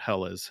say that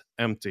hell is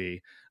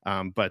empty,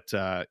 but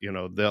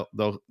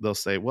they'll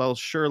say, well,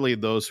 surely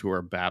those who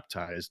are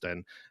baptized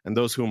and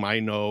those whom I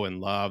know and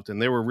loved,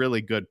 and they were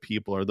really good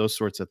people, or those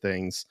sorts of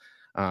things,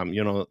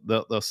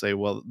 they'll say,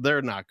 well,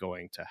 they're not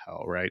going to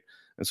hell, right?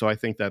 And so I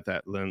think that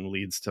then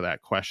leads to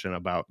that question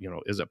about,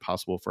 is it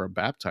possible for a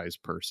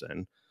baptized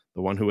person,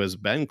 the one who has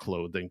been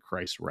clothed in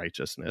Christ's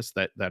righteousness,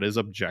 that is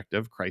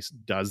objective. Christ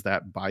does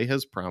that by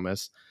his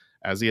promise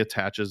as he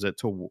attaches it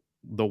to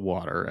the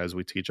water, as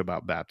we teach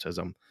about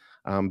baptism.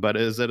 But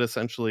is it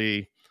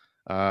essentially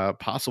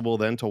possible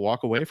then to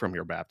walk away from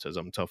your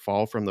baptism, to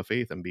fall from the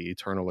faith and be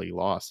eternally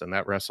lost? And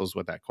that wrestles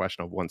with that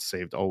question of once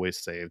saved, always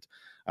saved.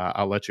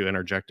 I'll let you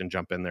interject and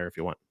jump in there if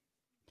you want.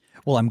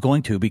 Well, I'm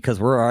going to,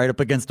 because we're right up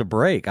against a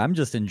break. I'm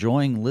just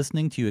enjoying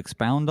listening to you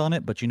expound on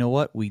it, but you know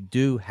what? We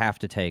do have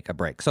to take a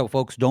break. So,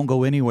 folks, don't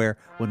go anywhere.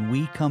 When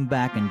we come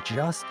back in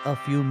just a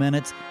few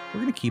minutes,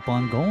 we're going to keep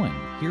on going,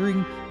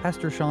 hearing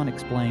Pastor Sean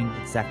explain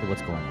exactly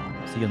what's going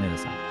on. See you on the other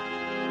side.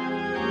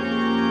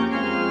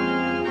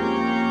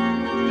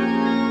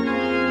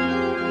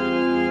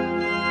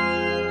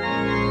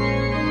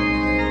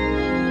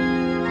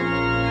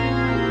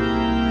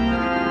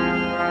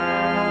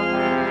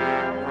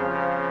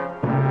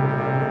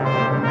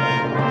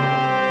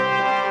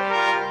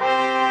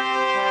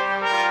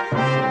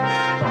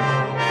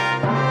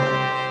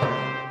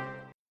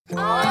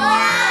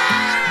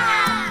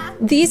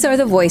 These are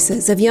the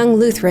voices of young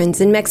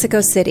Lutherans in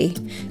Mexico City,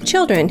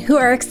 children who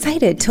are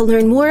excited to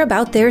learn more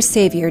about their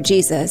Savior,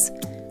 Jesus.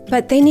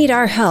 But they need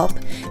our help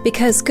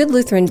because good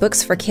Lutheran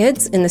books for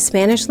kids in the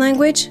Spanish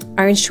language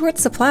are in short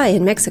supply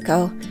in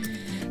Mexico.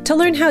 To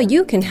learn how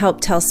you can help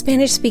tell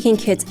Spanish-speaking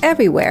kids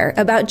everywhere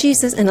about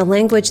Jesus in a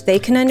language they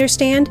can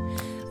understand,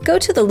 go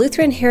to the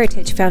Lutheran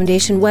Heritage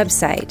Foundation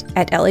website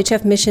at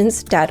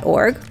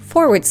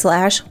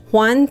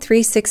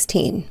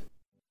lhfmissions.org/Juan316.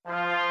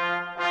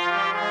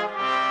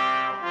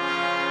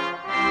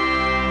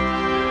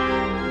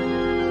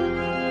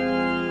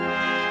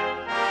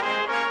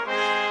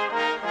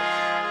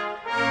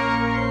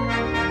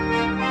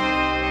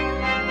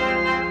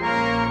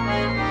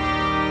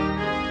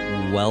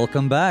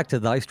 Welcome back to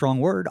Thy Strong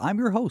Word. I'm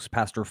your host,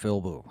 Pastor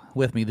Phil Boo.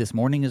 With me this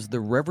morning is the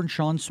Reverend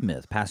Sean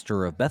Smith,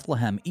 pastor of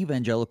Bethlehem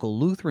Evangelical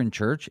Lutheran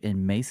Church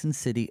in Mason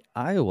City,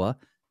 Iowa,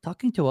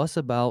 talking to us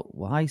about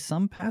why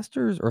some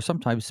pastors, or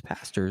sometimes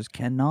pastors,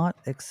 cannot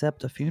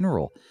accept a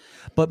funeral.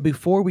 But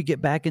before we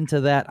get back into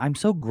that, I'm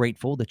so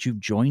grateful that you've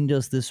joined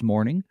us this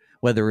morning,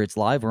 whether it's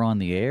live or on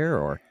the air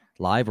or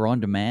live or on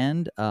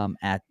demand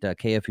at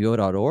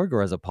kfuo.org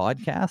or as a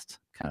podcast.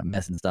 Kind of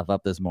messing stuff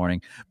up this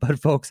morning. But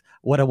folks,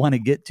 what I want to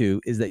get to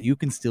is that you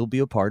can still be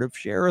a part of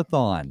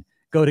Share-a-thon.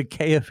 Go to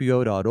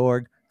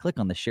kfuo.org, click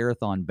on the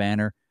Share-a-thon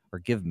banner, or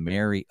give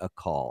Mary a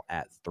call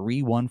at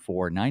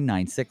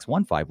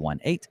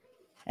 314-996-1518.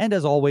 And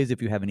as always,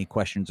 if you have any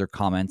questions or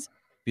comments,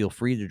 feel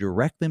free to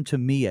direct them to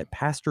me at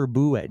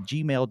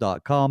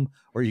pastorboo@gmail.com,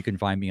 or you can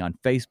find me on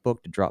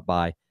Facebook to drop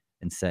by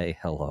and say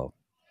hello.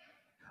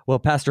 Well,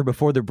 Pastor,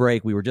 before the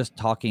break, we were just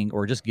talking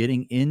or just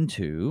getting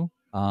into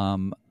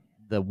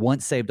the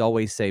once saved,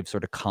 always saved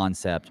sort of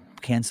concept.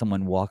 Can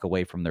someone walk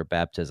away from their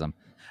baptism?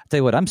 I'll tell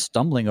you what, I'm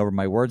stumbling over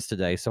my words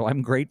today, so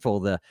I'm grateful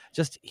to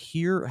just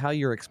hear how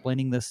you're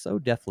explaining this so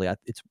deftly.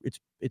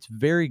 It's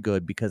very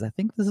good because I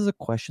think this is a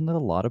question that a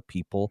lot of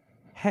people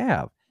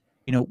have.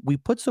 You know, we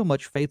put so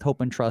much faith, hope,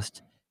 and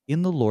trust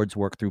in the Lord's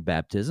work through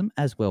baptism,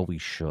 as well we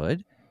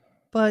should.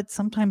 But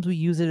sometimes we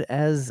use it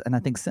as, and I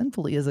think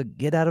sinfully, as a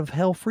get out of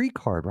hell free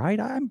card, right?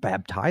 I'm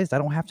baptized. I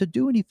don't have to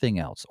do anything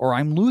else. Or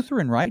I'm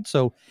Lutheran, right?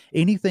 So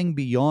anything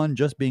beyond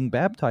just being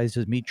baptized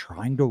is me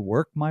trying to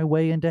work my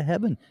way into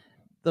heaven.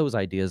 Those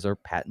ideas are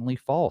patently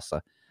false.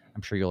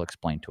 I'm sure you'll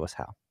explain to us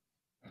how.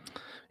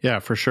 Yeah,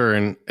 for sure.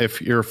 And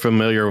if you're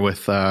familiar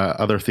with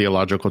other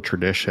theological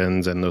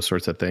traditions and those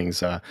sorts of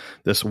things,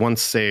 this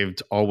once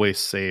saved, always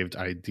saved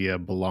idea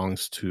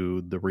belongs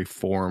to the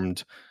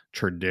Reformed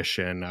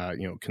tradition.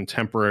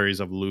 Contemporaries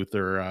of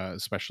Luther,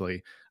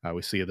 especially,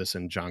 we see this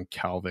in John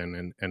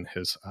Calvin and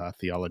his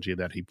theology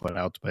that he put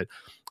out. But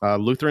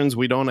Lutherans,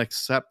 we don't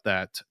accept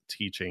that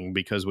teaching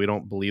because we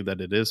don't believe that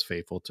it is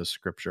faithful to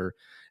Scripture.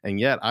 And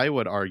yet I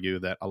would argue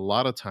that a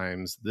lot of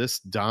times this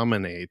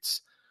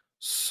dominates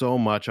so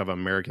much of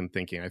American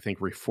thinking. I think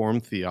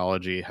Reformed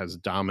theology has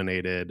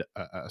dominated,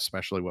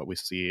 especially what we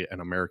see in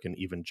American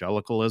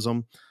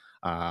evangelicalism.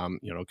 Kind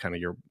of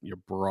your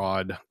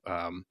broad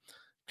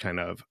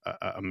kind of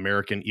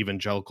American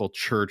evangelical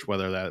church,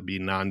 whether that be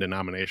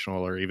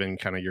non-denominational or even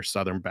kind of your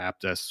Southern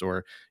Baptists,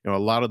 or a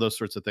lot of those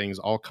sorts of things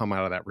all come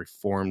out of that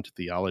Reformed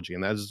theology,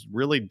 and that has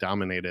really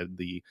dominated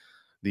the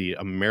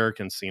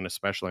American scene,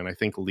 especially, and I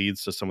think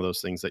leads to some of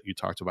those things that you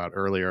talked about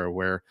earlier,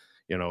 where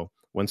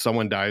when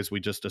someone dies, we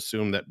just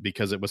assume that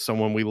because it was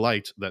someone we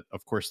liked, that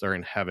of course they're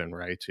in heaven,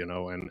 right?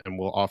 And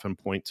we'll often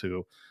point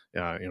to,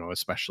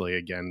 especially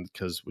again,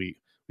 because we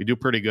do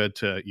pretty good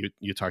to,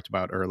 you talked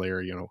about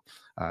earlier,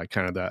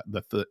 kind of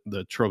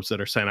the tropes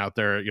that are sent out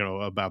there,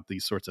 about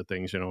these sorts of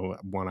things.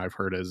 One I've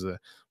heard is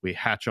we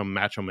hatch them,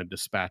 match them, and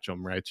dispatch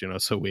them, right?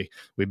 So we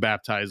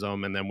baptize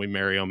them, and then we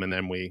marry them, and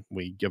then we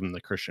give them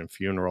the Christian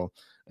funeral.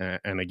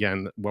 And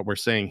again, what we're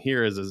saying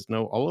here is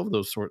no, all of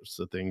those sorts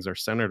of things are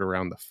centered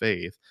around the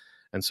faith.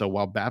 And so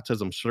while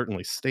baptism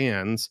certainly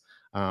stands,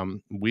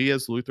 we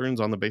as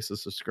Lutherans, on the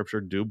basis of Scripture,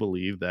 do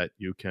believe that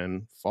you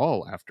can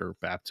fall after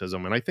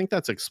baptism. And I think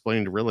that's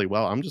explained really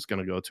well. I'm just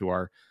going to go to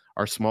our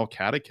small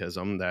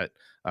catechism that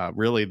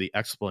really the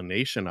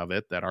explanation of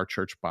it that our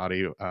church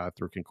body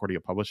through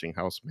Concordia Publishing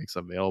House makes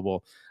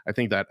available. I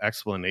think that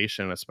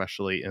explanation,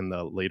 especially in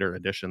the later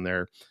edition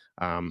there,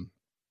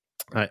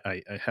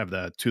 I have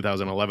the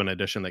 2011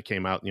 edition that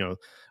came out,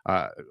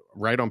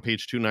 right on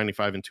page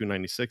 295 and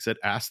 296, it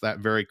asks that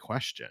very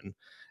question.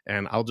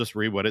 And I'll just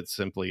read what it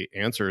simply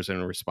answers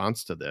in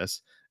response to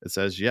this. It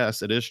says,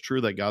 yes, it is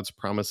true that God's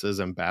promises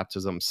and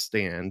baptism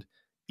stand,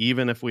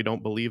 even if we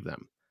don't believe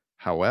them.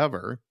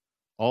 However,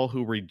 all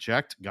who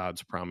reject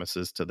God's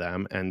promises to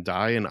them and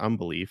die in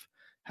unbelief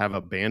have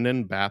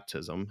abandoned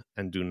baptism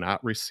and do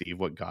not receive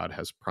what God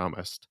has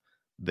promised.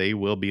 They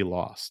will be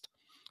lost.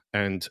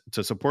 And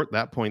to support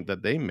that point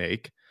that they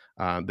make,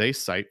 they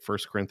cite 1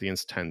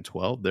 Corinthians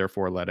 10:12.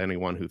 Therefore, let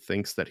anyone who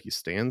thinks that he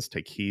stands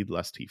take heed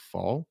lest he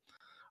fall.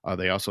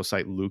 They also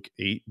cite Luke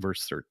 8,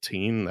 verse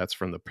 13. That's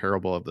from the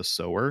parable of the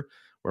sower,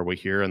 where we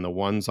hear, and the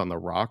ones on the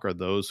rock are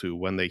those who,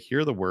 when they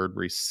hear the word,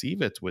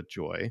 receive it with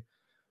joy,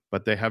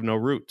 but they have no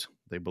root.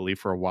 They believe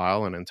for a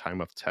while and in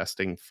time of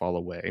testing fall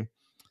away.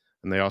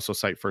 And they also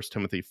cite 1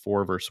 Timothy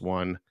 4, verse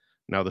 1.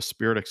 Now the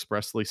Spirit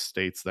expressly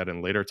states that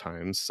in later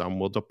times some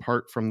will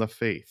depart from the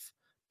faith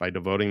by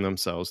devoting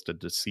themselves to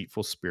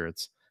deceitful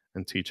spirits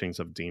and teachings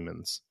of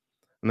demons.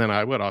 And then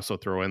I would also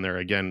throw in there,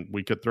 again,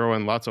 we could throw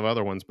in lots of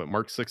other ones, but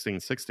Mark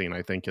 16:16,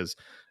 I think, is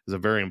a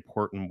very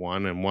important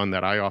one, and one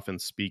that I often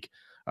speak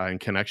in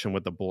connection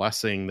with the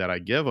blessing that I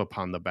give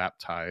upon the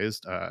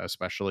baptized,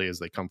 especially as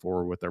they come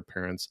forward with their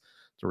parents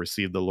to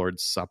receive the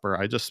Lord's Supper.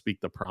 I just speak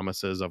the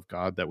promises of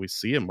God that we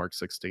see in Mark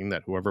 16,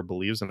 that whoever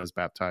believes and is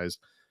baptized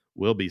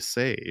will be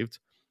saved.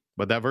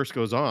 But that verse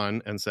goes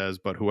on and says,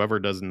 but whoever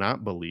does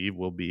not believe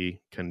will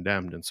be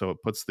condemned. And so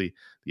it puts the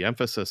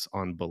emphasis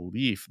on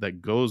belief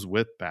that goes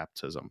with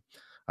baptism.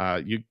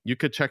 You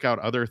could check out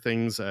other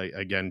things,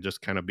 again,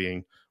 just kind of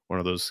being one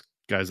of those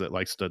guys that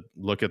likes to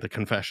look at the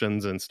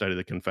confessions and study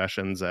the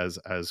confessions as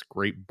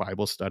great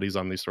Bible studies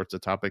on these sorts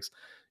of topics.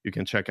 You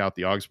can check out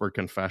the Augsburg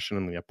Confession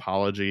and the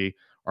Apology,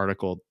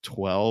 Article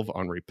 12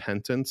 on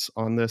repentance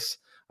on this.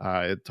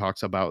 It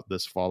talks about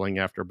this falling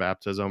after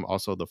baptism.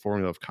 Also, the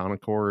Formula of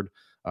Concord,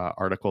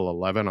 Article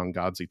 11 on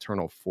God's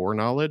eternal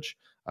foreknowledge,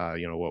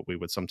 what we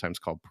would sometimes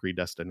call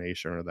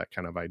predestination, or that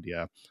kind of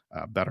idea,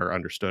 better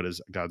understood as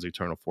God's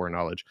eternal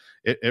foreknowledge.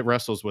 It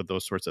wrestles with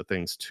those sorts of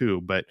things too.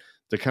 But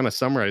to kind of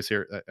summarize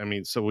here,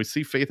 so we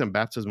see faith and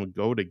baptism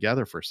go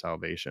together for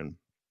salvation.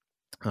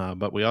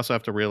 But we also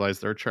have to realize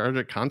there are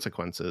tragic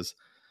consequences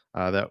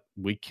that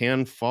we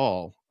can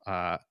fall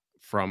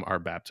from our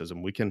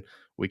baptism. We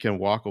can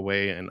walk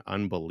away in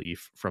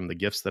unbelief from the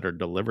gifts that are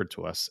delivered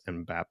to us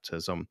in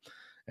baptism.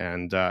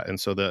 And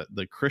so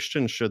the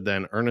Christian should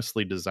then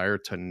earnestly desire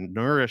to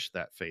nourish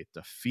that faith,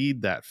 to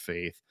feed that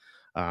faith,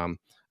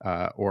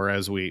 or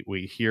as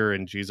we hear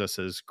in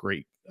Jesus's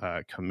great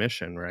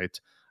commission, right,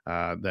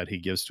 that he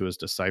gives to his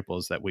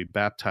disciples, that we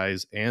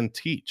baptize and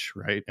teach,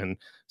 right? And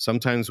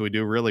sometimes we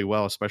do really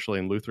well, especially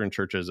in Lutheran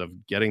churches,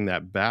 of getting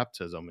that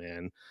baptism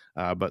in,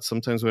 but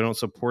sometimes we don't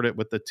support it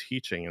with the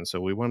teaching. And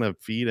so we want to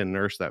feed and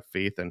nourish that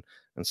faith and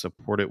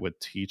support it with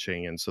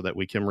teaching, and so that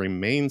we can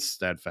remain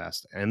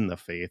steadfast in the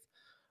faith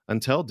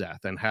until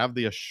death, and have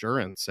the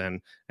assurance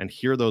and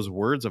hear those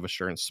words of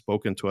assurance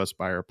spoken to us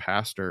by our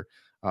pastor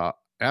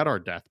at our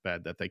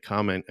deathbed, that they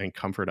come and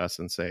comfort us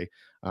and say,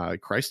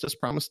 Christ has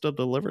promised to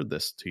deliver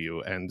this to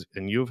you, and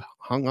you've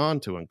hung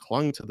on to and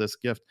clung to this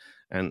gift,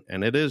 and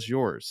it is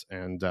yours.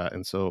 And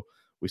so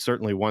we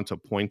certainly want to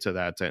point to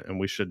that, and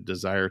we should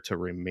desire to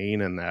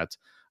remain in that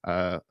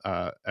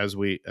as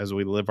we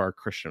live our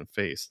Christian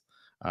faith.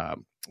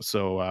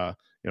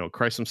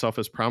 Christ himself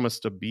has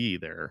promised to be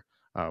there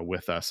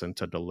with us and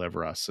to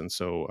deliver us. And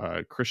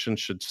so Christians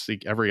should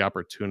seek every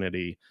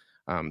opportunity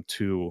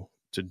to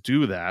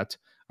do that.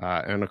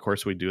 And of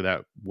course, we do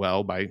that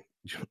well by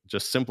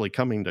just simply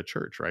coming to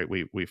church, right?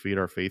 We feed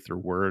our faith through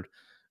word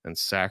and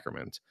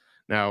sacrament.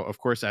 Now, of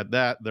course, at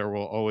that, there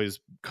will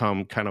always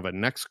come kind of a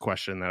next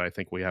question that I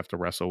think we have to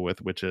wrestle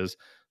with, which is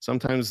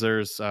sometimes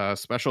there's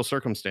special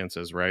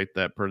circumstances, right,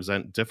 that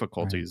present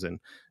difficulties in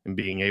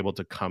being able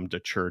to come to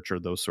church or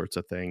those sorts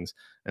of things.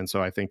 And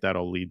so I think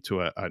that'll lead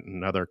to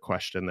another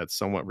question that's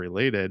somewhat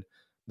related,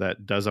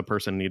 that does a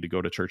person need to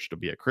go to church to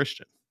be a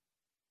Christian?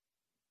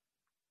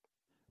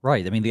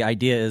 Right. I mean, the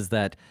idea is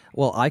that,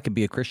 well, I could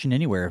be a Christian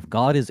anywhere. If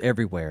God is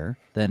everywhere,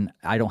 then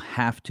I don't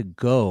have to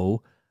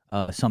go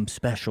some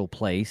special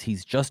place.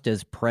 He's just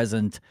as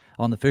present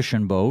on the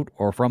fishing boat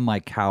or from my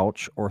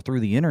couch or through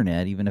the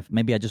internet, even if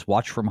maybe I just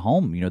watch from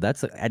home.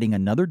 That's adding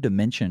another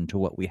dimension to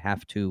what we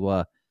have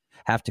to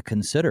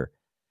consider.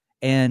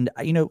 And,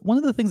 one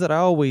of the things that I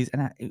always,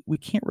 we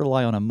can't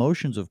rely on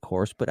emotions, of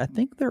course, but I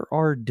think there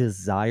are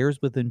desires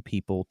within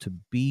people to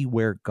be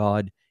where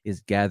God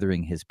is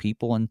gathering his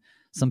people. And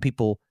some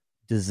people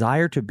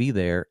desire to be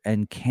there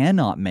and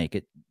cannot make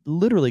it,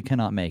 literally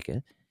cannot make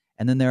it.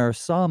 And then there are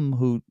some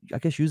who, I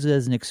guess, use it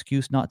as an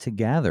excuse not to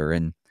gather.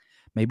 And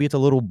maybe it's a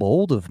little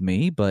bold of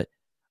me, but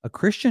a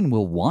Christian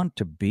will want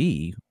to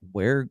be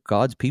where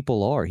God's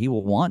people are. He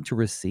will want to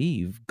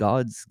receive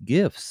God's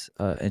gifts,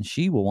 and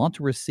she will want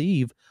to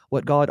receive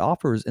what God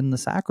offers in the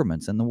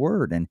sacraments and the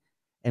word.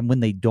 And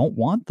when they don't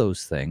want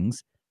those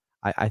things,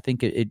 I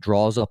think it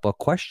draws up a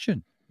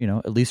question,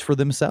 at least for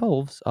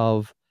themselves,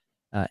 of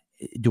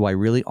do I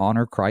really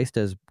honor Christ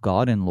as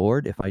God and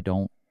Lord if I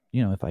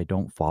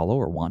don't follow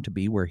or want to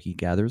be where he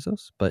gathers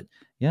us? But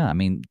yeah, I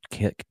mean,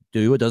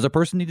 does a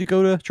person need to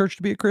go to church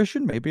to be a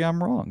Christian? Maybe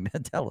I'm wrong.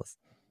 Tell us.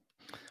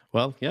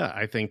 Well, yeah,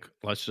 I think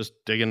let's just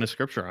dig into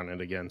scripture on it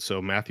again.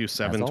 So Matthew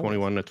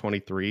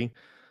 7:21-23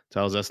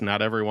 tells us,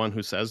 not everyone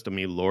who says to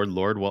me, Lord,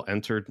 Lord, will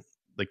enter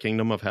the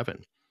kingdom of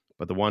heaven,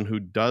 but the one who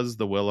does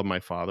the will of my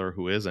Father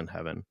who is in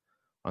heaven.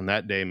 On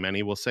that day,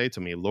 many will say to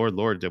me, Lord,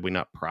 Lord, did we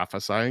not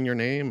prophesy in your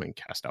name and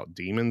cast out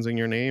demons in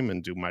your name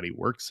and do mighty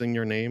works in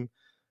your name?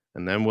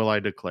 And then will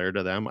I declare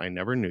to them, I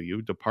never knew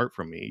you. Depart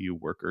from me, you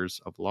workers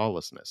of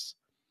lawlessness.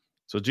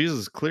 So Jesus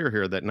is clear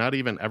here that not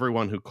even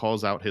everyone who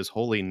calls out his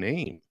holy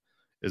name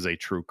is a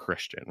true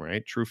Christian,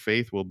 right? True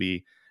faith will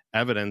be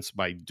evidenced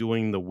by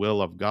doing the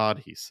will of God,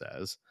 he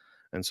says.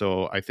 And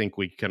so I think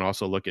we can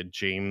also look at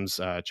James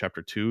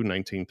chapter 2,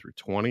 19 through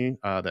 20,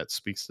 that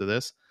speaks to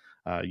this.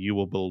 You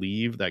will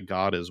believe that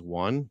God is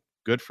one,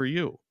 good for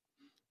you.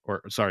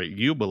 Or sorry,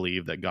 you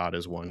believe that God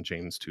is one,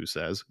 James 2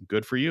 says,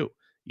 good for you.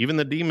 Even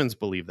the demons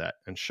believe that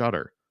and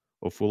shudder.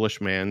 O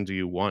foolish man, do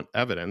you want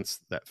evidence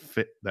that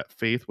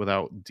faith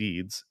without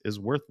deeds is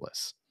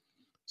worthless?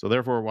 So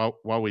therefore,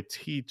 while we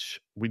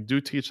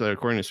do teach that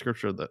according to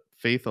Scripture, that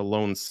faith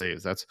alone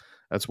saves. That's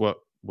what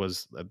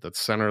was at the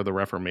center of the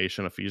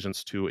Reformation.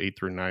 Ephesians 2, 8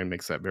 through 9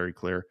 makes that very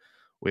clear.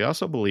 We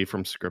also believe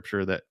from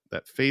Scripture that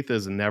faith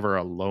is never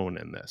alone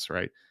in this,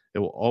 right? It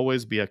will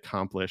always be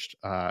accomplished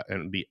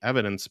and be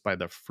evidenced by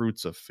the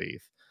fruits of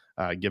faith,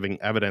 giving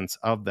evidence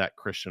of that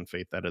Christian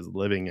faith that is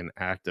living and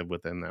active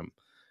within them.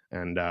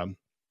 And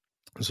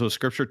so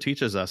Scripture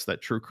teaches us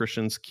that true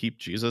Christians keep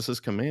Jesus's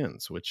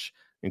commands, which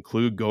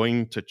include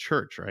going to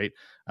church, right?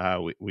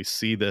 We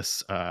see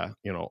this,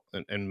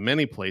 in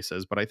many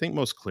places, but I think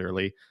most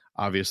clearly,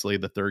 obviously,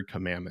 the third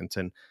commandment.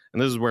 And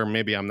this is where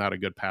maybe I'm not a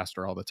good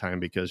pastor all the time,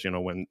 because,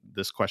 when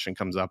this question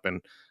comes up,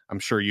 and I'm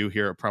sure you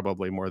hear it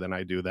probably more than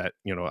I do, that,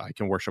 I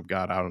can worship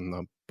God out on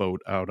the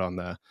boat, out on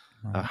the,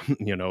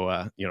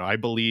 I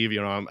believe,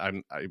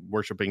 I'm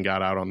worshiping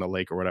God out on the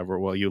lake or whatever.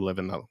 Well, you live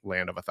in the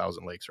land of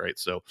 1,000 lakes, right?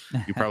 So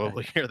you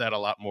probably hear that a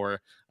lot more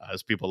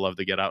as people love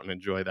to get out and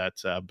enjoy that.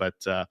 But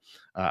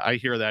I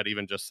hear that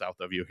even just south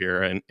of you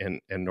here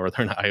in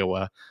northern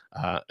Iowa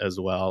as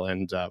well.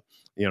 And,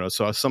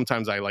 so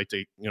sometimes I like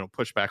to,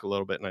 push back a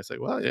little bit, and I say,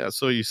 well, yeah,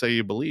 so you say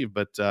you believe,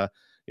 but,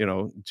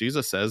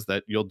 Jesus says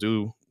that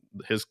you'll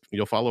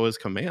follow his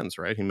commands,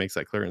 right? He makes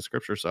that clear in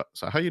Scripture. So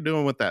how you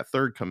doing with that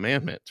third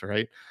commandment,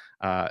 right?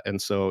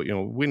 And so,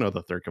 we know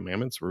the third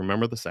commandments: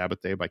 remember the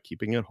Sabbath day by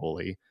keeping it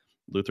holy.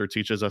 Luther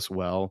teaches us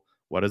well.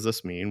 What does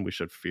this mean? We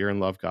should fear and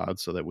love God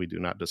so that we do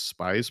not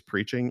despise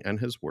preaching and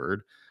his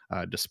word.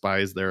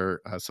 Despise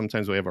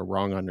sometimes we have a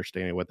wrong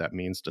understanding of what that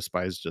means.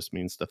 Despise just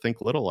means to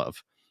think little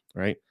of,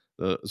 right?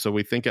 So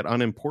we think it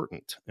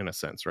unimportant in a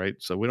sense, right?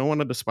 So we don't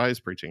want to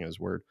despise preaching his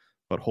word,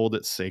 but hold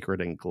it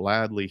sacred and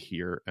gladly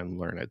hear and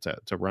learn it,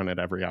 to run at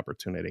every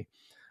opportunity.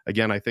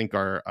 Again, I think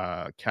our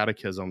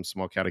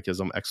small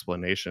catechism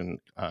explanation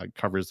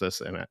covers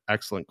this in an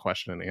excellent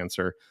question and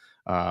answer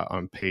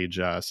on page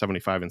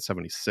 75 and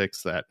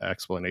 76, that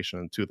explanation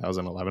in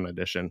 2011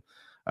 edition.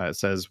 It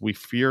says, we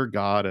fear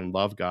God and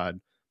love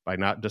God by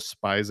not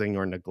despising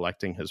or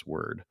neglecting his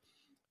word.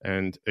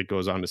 And it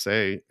goes on to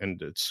say and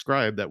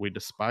describe that we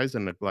despise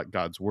and neglect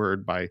God's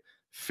word by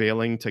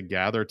failing to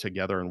gather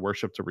together and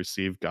worship to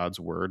receive God's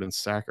word and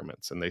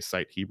sacraments. And they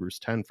cite Hebrews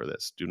 10 for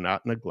this. Do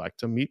not neglect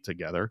to meet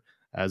together,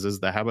 as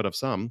is the habit of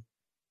some,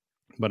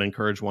 but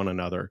encourage one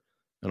another,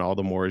 and all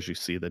the more as you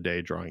see the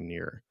day drawing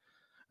near.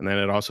 And then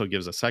it also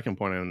gives a second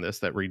point on this,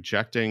 that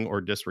rejecting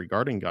or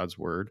disregarding God's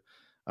word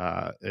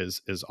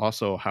is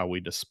also how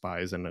we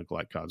despise and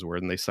neglect God's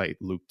word. And they cite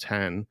Luke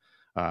 10,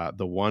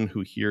 the one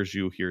who hears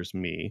you hears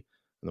me,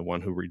 and the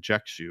one who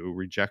rejects you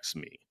rejects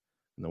me,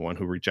 and the one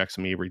who rejects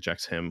me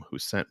rejects him who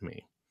sent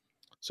me.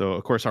 So,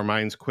 of course, our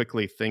minds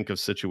quickly think of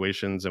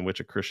situations in which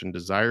a Christian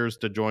desires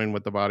to join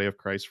with the body of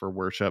Christ for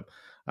worship,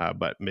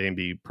 but may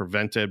be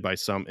prevented by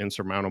some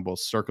insurmountable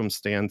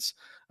circumstance.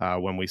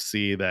 When we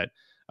see that,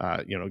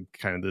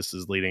 kind of this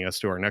is leading us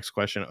to our next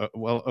question.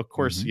 Well, of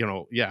course,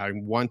 I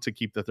want to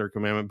keep the third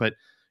commandment, but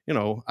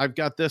I've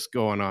got this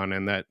going on,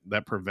 and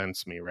that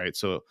prevents me, right?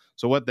 So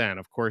what then?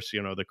 Of course,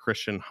 the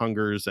Christian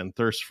hungers and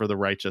thirsts for the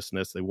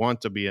righteousness. They want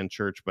to be in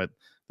church, but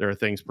there are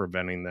things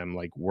preventing them,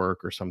 like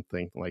work or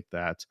something like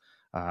that.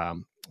 They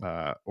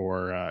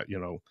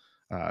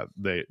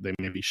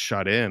may be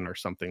shut in or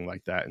something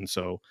like that. And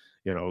so,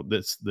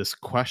 this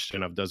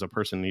question of, does a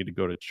person need to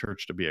go to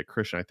church to be a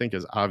Christian, I think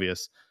is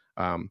obvious.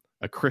 A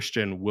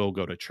Christian will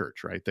go to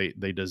church, right?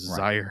 They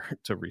desire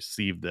to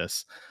receive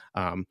this.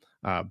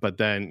 But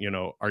then,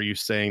 are you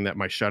saying that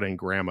my shut-in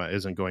grandma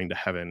isn't going to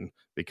heaven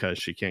because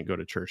she can't go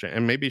to church?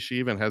 And maybe she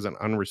even has an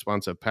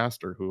unresponsive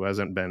pastor who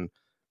hasn't been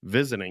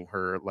visiting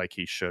her like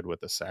he should with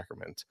the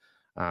sacrament.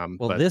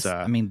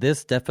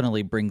 This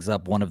definitely brings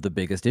up one of the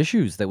biggest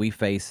issues that we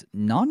face,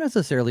 not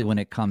necessarily when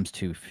it comes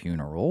to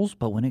funerals,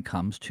 but when it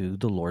comes to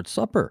the Lord's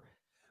Supper.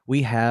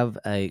 We have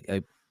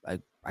we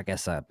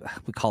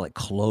call it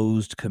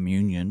closed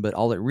communion, but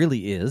all it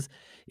really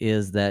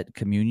is that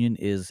communion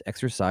is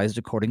exercised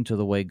according to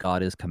the way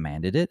God has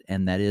commanded it,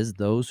 and that is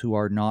those who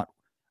are not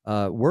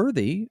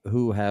worthy,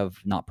 who have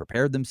not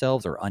prepared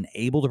themselves or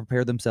unable to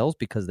prepare themselves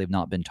because they've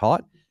not been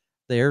taught,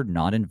 they're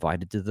not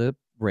invited to the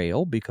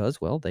rail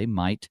because, well, they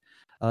might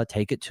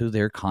take it to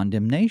their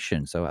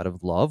condemnation. So out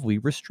of love, we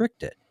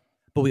restrict it.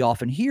 But we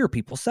often hear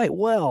people say,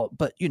 well,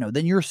 but,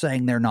 then you're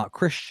saying they're not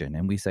Christian.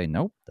 And we say,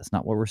 nope, that's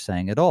not what we're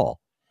saying at all.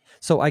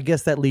 So I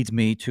guess that leads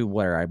me to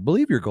where I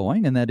believe you're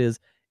going, and that is,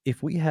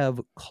 if we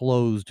have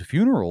closed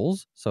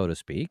funerals, so to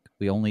speak,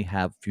 we only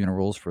have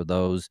funerals for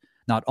those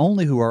not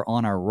only who are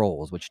on our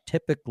rolls, which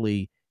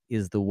typically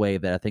is the way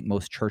that I think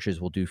most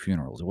churches will do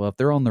funerals. Well, if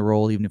they're on the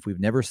roll, even if we've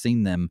never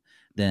seen them,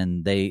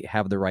 then they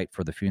have the right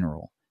for the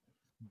funeral.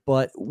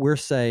 But we're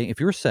saying, if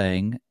you're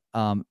saying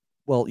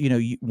well,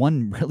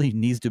 one really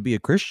needs to be a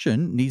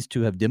Christian, needs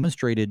to have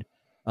demonstrated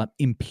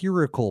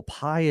empirical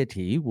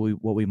piety,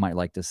 what we might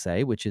like to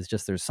say, which is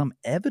just there's some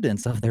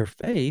evidence of their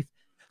faith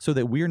so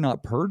that we're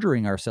not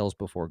perjuring ourselves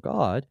before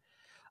God.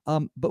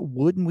 But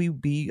wouldn't we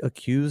be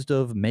accused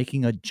of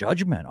making a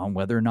judgment on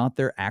whether or not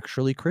they're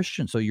actually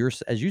Christian? So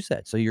as you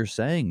said, you're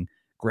saying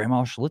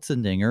Grandma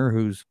Schlitzendinger,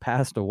 who's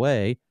passed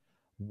away,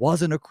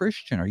 wasn't a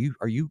Christian. Are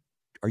you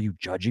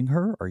judging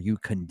her? Are you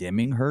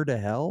condemning her to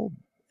hell?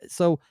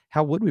 So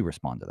how would we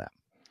respond to that?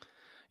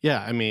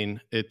 Yeah, I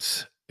mean,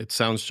 it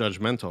sounds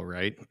judgmental,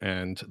 right?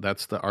 And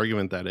that's the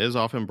argument that is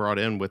often brought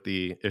in with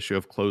the issue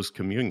of closed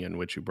communion,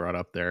 which you brought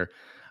up there,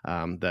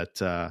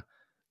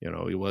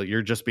 well,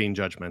 you're just being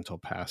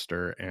judgmental,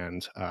 Pastor.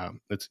 And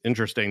it's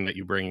interesting that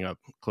you bring up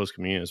closed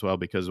communion as well,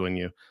 because when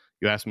you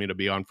asked me to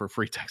be on for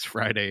Free Text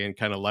Friday and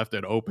kind of left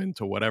it open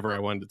to whatever I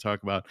wanted to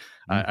talk about,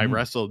 I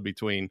wrestled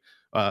between,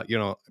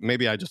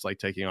 maybe I just like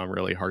taking on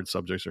really hard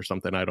subjects or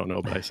something. I don't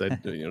know. But I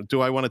said,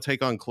 do I want to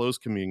take on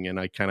closed communion?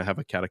 I kind of have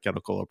a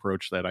catechetical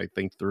approach that I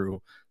think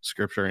through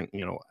Scripture. And,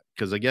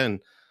 because again,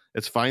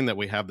 it's fine that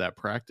we have that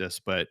practice,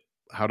 but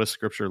how does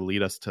Scripture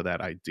lead us to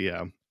that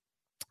idea?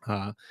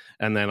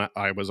 And then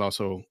I was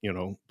also,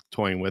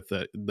 toying with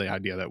the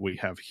idea that we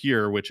have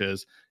here, which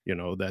is,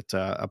 that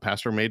a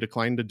pastor may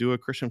decline to do a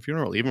Christian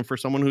funeral, even for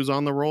someone who's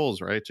on the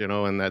rolls, right?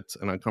 And that's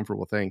an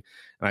uncomfortable thing.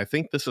 And I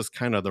think this is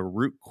kind of the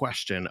root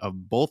question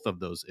of both of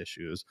those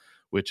issues,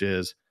 which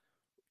is,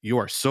 you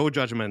are so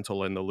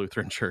judgmental in the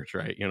Lutheran Church,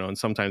 right? And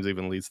sometimes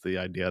even leads to the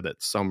idea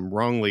that some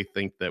wrongly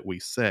think that we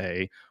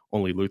say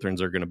only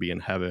Lutherans are going to be in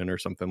heaven or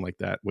something like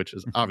that, which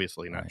is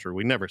obviously not true.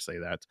 We never say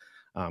that.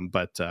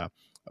 But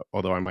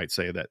although I might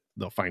say that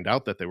they'll find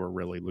out that they were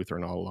really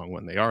Lutheran all along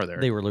when they are there.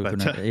 They were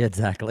Lutheran,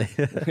 exactly.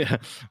 Yeah,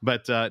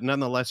 but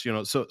nonetheless,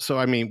 so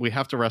I mean, we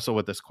have to wrestle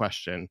with this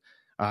question: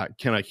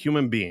 can a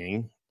human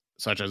being,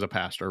 such as a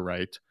pastor,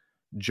 right,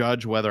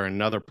 judge whether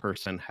another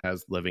person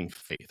has living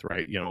faith?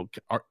 Right?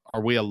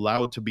 Are we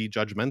allowed to be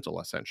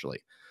judgmental? Essentially,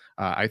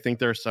 I think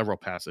there are several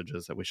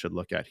passages that we should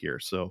look at here.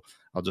 So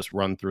I'll just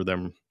run through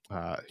them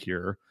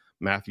here.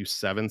 Matthew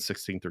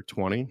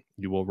 7:16-20.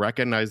 You will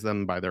recognize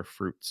them by their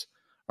fruits.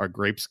 Are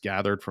grapes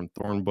gathered from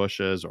thorn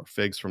bushes or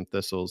figs from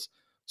thistles?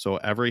 So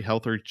every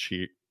healthy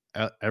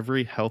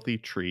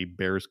tree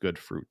bears good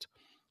fruit,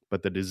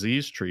 but the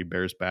diseased tree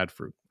bears bad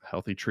fruit. A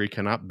healthy tree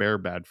cannot bear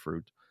bad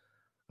fruit,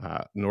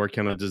 nor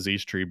can a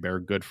diseased tree bear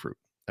good fruit.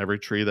 Every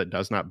tree that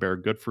does not bear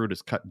good fruit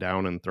is cut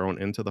down and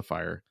thrown into the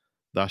fire.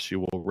 Thus you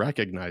will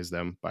recognize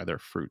them by their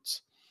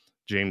fruits.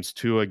 James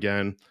 2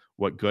 again.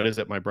 What good is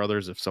it, my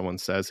brothers, if someone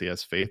says he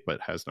has faith but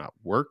has not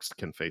works?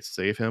 Can faith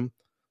save him?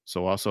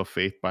 So also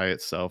faith by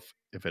itself,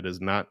 if it does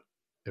not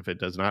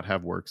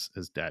have works,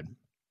 is dead.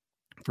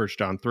 1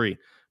 John 3,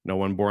 no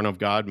one born of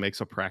God makes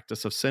a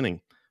practice of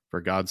sinning,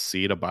 for God's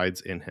seed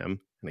abides in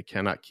him, and it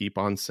cannot keep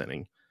on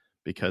sinning,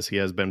 because he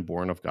has been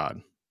born of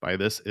God. By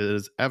this it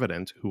is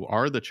evident who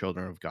are the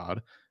children of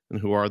God and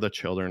who are the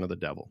children of the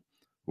devil.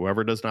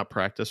 Whoever does not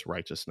practice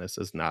righteousness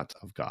is not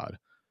of God,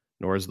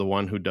 nor is the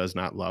one who does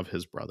not love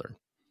his brother.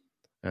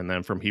 And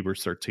then from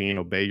Hebrews 13,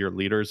 obey your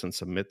leaders and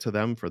submit to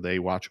them, for they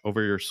watch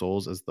over your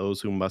souls as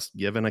those who must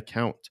give an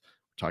account.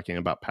 We're talking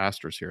about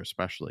pastors here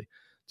especially.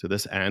 To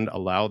this end,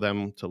 allow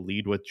them to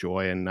lead with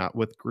joy and not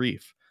with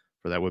grief,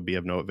 for that would be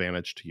of no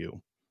advantage to you.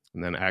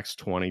 And then Acts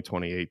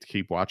 20:28,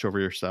 keep watch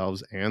over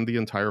yourselves and the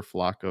entire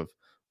flock of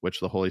which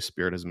the Holy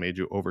Spirit has made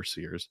you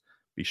overseers.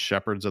 Be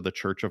shepherds of the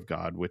church of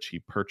God, which he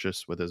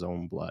purchased with his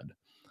own blood.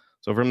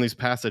 So from these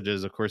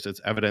passages, of course,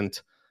 it's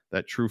evident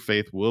that true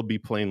faith will be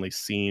plainly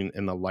seen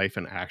in the life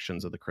and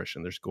actions of the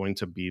Christian. There's going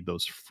to be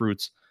those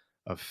fruits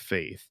of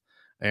faith.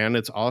 And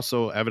it's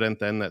also evident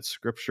then that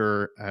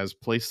Scripture has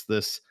placed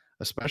this,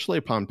 especially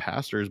upon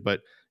pastors, but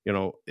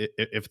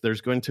if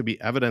there's going to be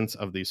evidence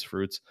of these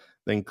fruits,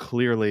 then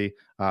clearly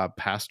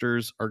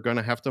pastors are going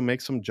to have to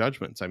make some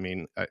judgments. I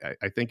mean,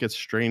 I think it's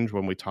strange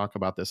when we talk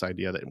about this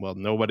idea that, well,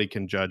 nobody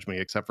can judge me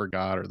except for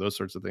God, or those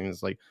sorts of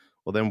things. Like,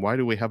 well, then why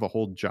do we have a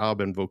whole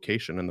job and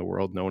vocation in the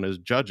world known as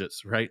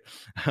judges, right?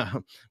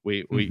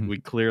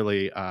 We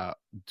clearly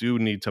do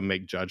need to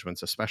make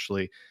judgments,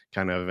 especially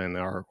kind of in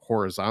our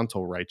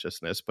horizontal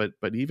righteousness, but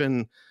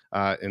even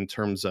in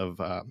terms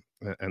of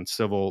and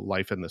civil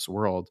life in this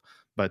world.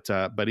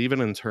 But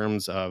even in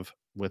terms of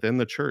within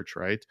the church,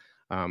 right?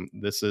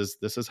 This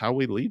is how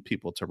we lead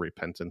people to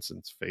repentance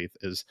and faith.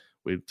 Is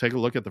we take a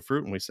look at the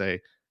fruit and we say,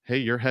 hey,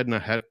 you're heading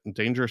a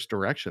dangerous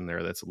direction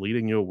there that's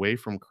leading you away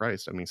from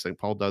Christ. I mean, St.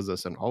 Paul does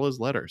this in all his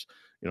letters.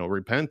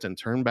 Repent and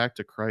turn back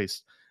to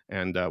Christ.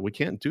 And we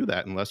can't do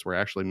that unless we're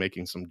actually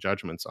making some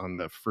judgments on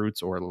the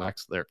fruits or lack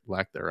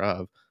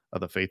thereof of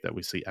the faith that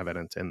we see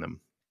evident in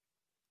them.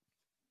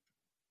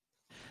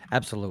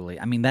 Absolutely.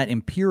 I mean, that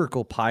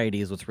empirical piety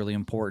is what's really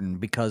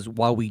important, because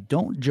while we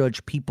don't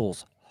judge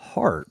people's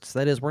hearts,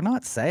 that is, we're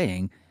not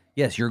saying,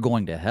 yes, you're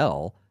going to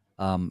hell.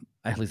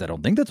 At least I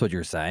don't think that's what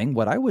you're saying.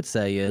 What I would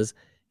say is,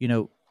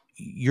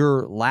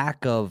 your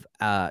lack of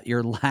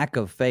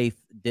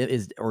faith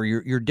is, or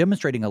you're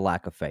demonstrating a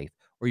lack of faith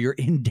or you're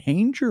in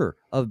danger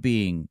of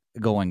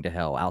going to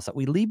hell outside.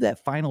 We leave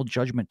that final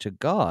judgment to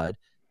God,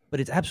 but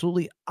it's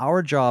absolutely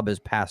our job as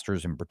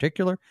pastors in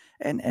particular,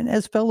 and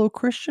as fellow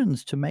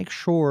Christians, to make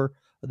sure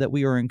that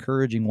we are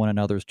encouraging one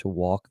another to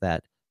walk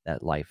that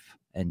life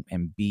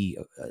and be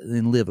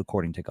and live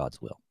according to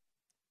God's will.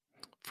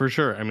 For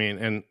sure. I mean,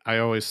 and I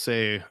always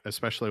say,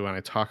 especially when I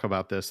talk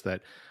about this,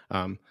 that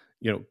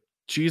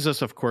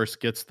Jesus, of course,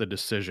 gets the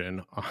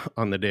decision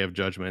on the day of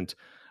judgment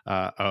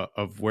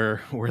of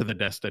where the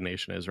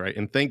destination is, right?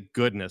 And thank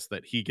goodness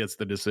that he gets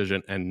the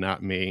decision and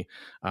not me.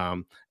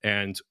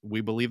 And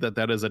we believe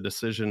that is a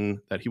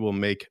decision that he will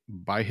make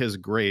by his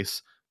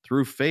grace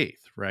through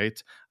faith,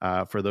 right?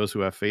 For those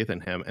who have faith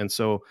in him. And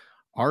so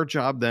our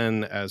job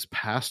then as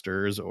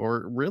pastors,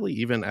 or really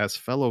even as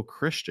fellow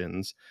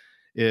Christians,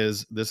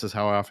 this is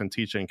how I often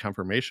teach in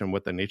confirmation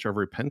what the nature of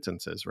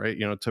repentance is, right?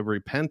 To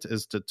repent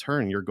is to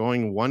turn. You're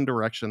going one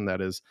direction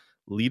that is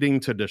leading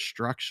to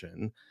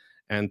destruction,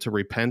 and to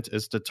repent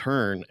is to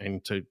turn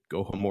and to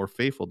go a more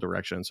faithful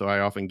direction. So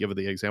I often give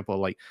the example,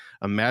 like,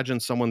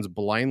 imagine someone's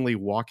blindly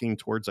walking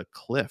towards a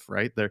cliff,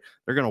 right? They're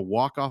going to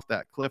walk off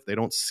that cliff. They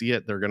don't see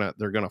it. They're going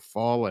to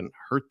fall and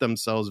hurt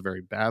themselves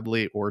very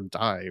badly or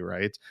die,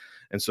 right?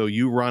 And so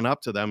you run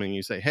up to them and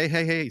you say,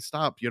 hey,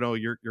 stop.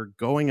 You're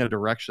going a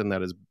direction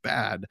that is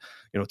bad.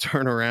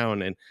 Turn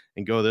around and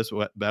go this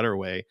better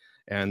way.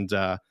 And,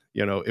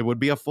 it would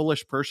be a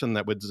foolish person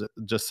that would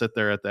just sit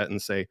there at that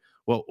and say,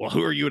 well,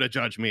 who are you to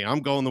judge me?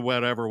 I'm going the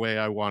whatever way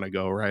I want to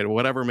go, right?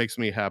 Whatever makes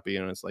me happy.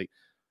 And it's like,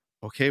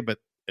 okay, but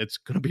it's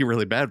going to be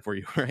really bad for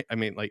you, right? I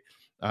mean,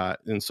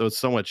 and so it's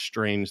somewhat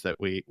strange that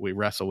we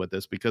wrestle with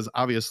this, because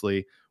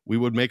obviously we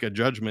would make a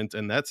judgment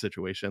in that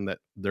situation that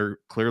they're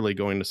clearly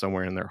going to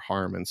somewhere in their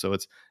harm. And so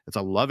it's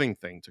a loving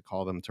thing to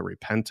call them to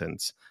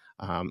repentance,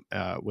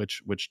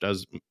 which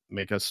does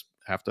make us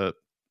have to,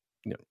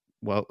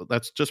 well,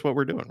 that's just what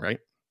we're doing, right?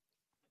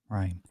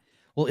 Right.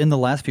 Well, in the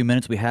last few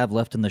minutes we have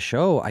left in the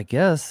show, I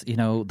guess,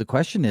 the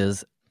question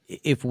is,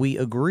 if we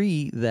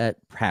agree that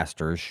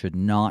pastors should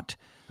not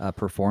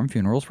perform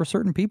funerals for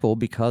certain people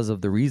because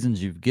of the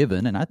reasons you've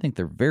given, and I think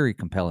they're very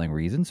compelling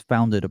reasons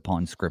founded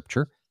upon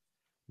Scripture,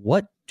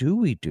 what do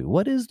we do?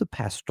 What is the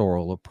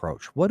pastoral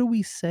approach? What do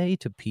we say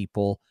to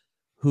people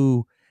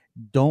who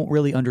don't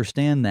really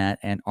understand that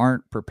and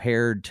aren't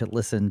prepared to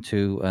listen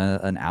to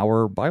an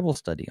hour Bible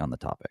study on the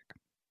topic?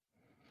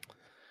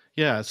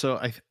 Yeah, so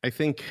I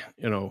think,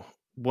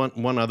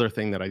 one other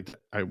thing that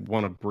I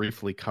want to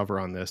briefly cover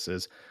on this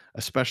is,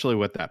 especially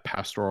with that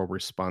pastoral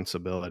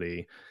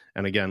responsibility,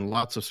 and again,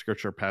 lots of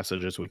scripture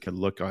passages we could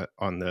look at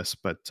on this,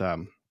 but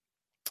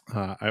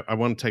I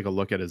want to take a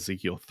look at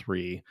Ezekiel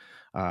 3,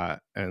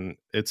 and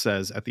it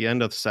says, at the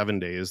end of 7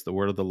 days, the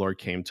word of the Lord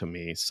came to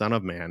me, Son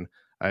of man,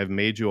 I have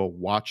made you a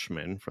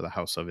watchman for the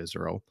house of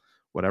Israel.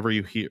 Whenever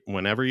you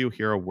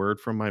hear a word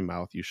from my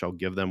mouth, you shall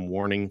give them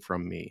warning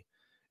from me.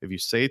 If you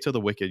say to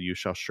the wicked, you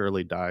shall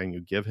surely die, and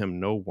you give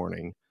him no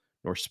warning,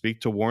 nor speak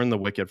to warn the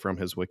wicked from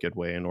his wicked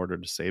way in order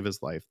to save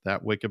his life,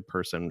 that wicked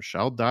person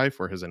shall die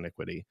for his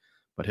iniquity,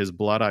 but his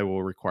blood I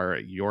will require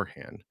at your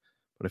hand.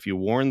 But if you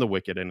warn the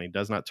wicked, and he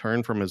does not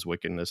turn from his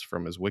wickedness,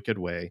 from his wicked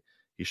way,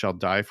 he shall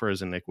die for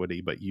his iniquity,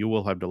 but you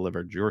will have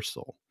delivered your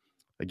soul.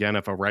 Again,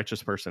 if a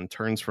righteous person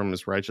turns from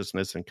his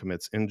righteousness and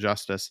commits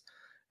injustice,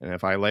 and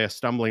if I lay a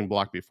stumbling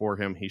block before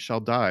him, he shall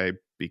die,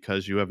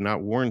 because you have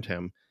not warned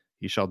him.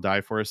 He shall die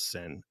for his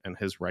sin, and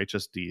his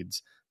righteous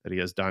deeds that he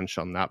has done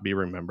shall not be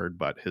remembered,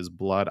 but his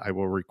blood I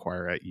will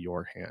require at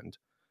your hand.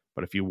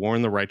 But if you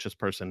warn the righteous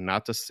person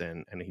not to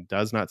sin, and he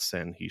does not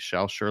sin, he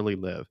shall surely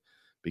live,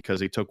 because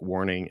he took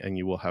warning, and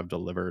you will have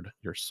delivered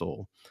your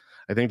soul.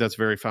 I think that's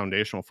very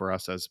foundational for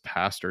us as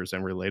pastors,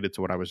 and related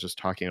to what I was just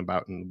talking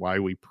about and why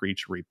we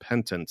preach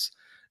repentance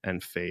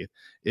and faith.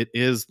 It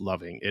is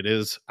loving. It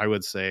is, I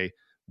would say,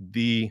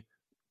 the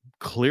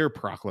clear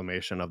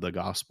proclamation of the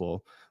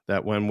gospel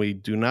that when we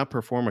do not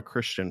perform a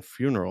Christian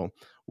funeral,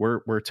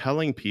 we're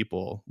telling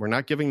people, we're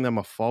not giving them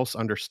a false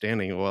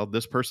understanding. Well,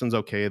 this person's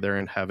okay, they're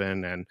in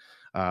heaven, and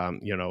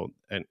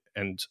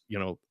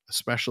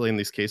especially in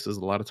these cases,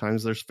 a lot of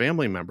times there's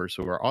family members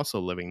who are also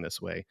living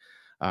this way.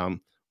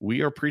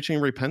 We are preaching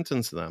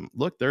repentance to them.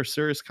 Look, there are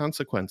serious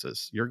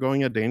consequences. You're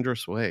going a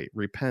dangerous way.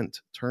 Repent,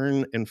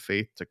 turn in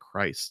faith to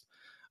Christ.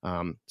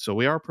 So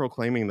we are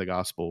proclaiming the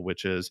gospel,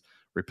 which is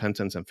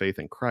repentance and faith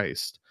in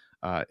Christ,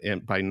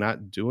 and by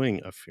not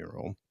doing a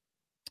funeral.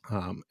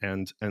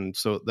 And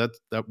so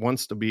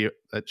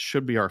that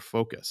should be our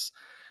focus.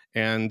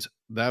 And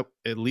that,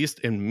 at least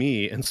in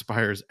me,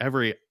 inspires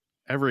every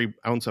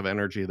ounce of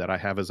energy that I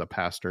have as a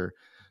pastor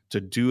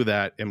to do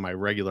that in my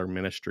regular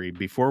ministry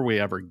before we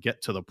ever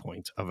get to the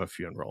point of a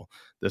funeral.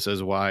 This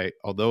is why,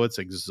 although it's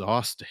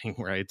exhausting,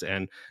 right,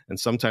 and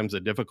sometimes a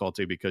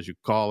difficulty, because you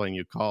call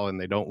and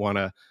they don't want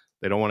to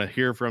They don't want to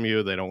hear from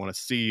you. They don't want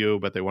to see you,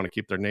 but they want to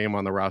keep their name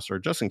on the roster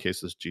just in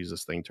case this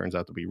Jesus thing turns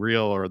out to be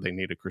real, or they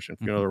need a Christian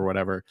funeral or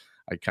whatever.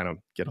 I kind of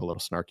get a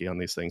little snarky on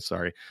these things.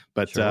 Sorry.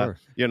 But, Sure.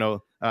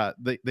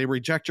 they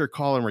reject your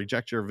call and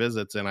reject your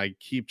visits. And I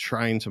keep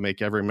trying to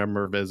make every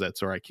member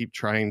visits, or I keep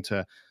trying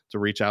to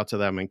reach out to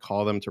them and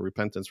call them to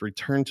repentance.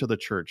 Return to the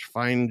church.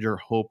 Find your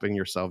hope and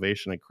your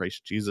salvation in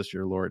Christ Jesus,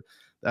 your Lord.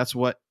 That's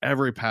what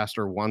every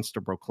pastor wants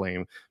to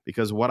proclaim,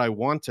 because what I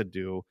want to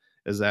do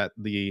is that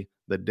the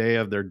day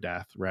of their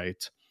death,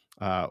 right?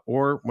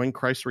 Or when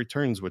Christ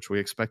returns, which we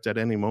expect at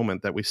any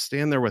moment, that we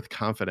stand there with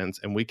confidence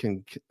and we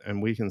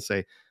can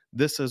say,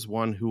 this is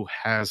one who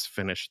has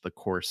finished the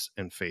course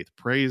in faith.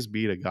 Praise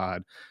be to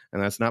God.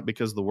 And that's not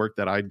because the work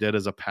that I did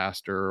as a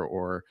pastor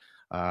or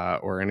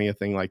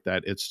anything like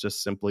that. It's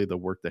just simply the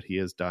work that he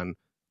has done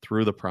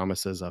through the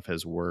promises of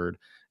his word.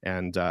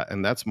 And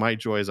that's my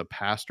joy as a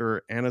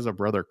pastor and as a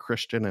brother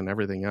Christian and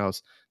everything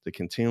else, to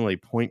continually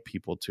point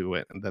people to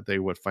it, and that they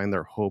would find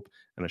their hope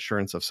and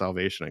assurance of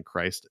salvation in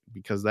Christ,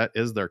 because that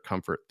is their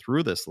comfort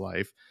through this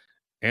life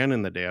and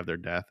in the day of their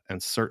death,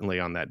 and certainly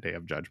on that day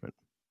of judgment.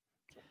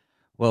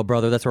 Well,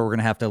 brother, that's where we're going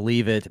to have to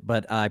leave it,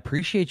 but I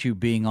appreciate you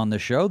being on the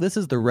show. This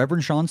is the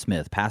Reverend Sean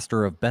Smith,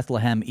 pastor of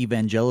Bethlehem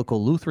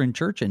Evangelical Lutheran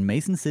Church in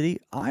Mason City,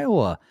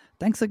 Iowa.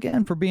 Thanks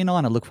again for being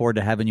on. I look forward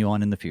to having you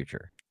on in the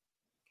future.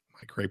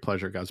 My great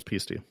pleasure. God's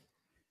peace to you.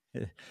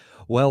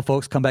 Well,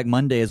 folks, come back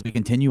Monday as we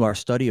continue our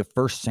study of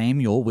 1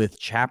 Samuel with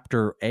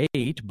chapter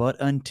 8. But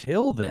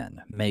until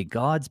then, may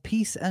God's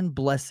peace and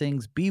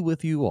blessings be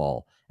with you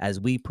all as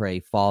we pray,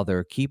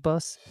 Father, keep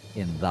us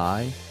in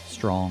thy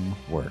strong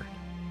word.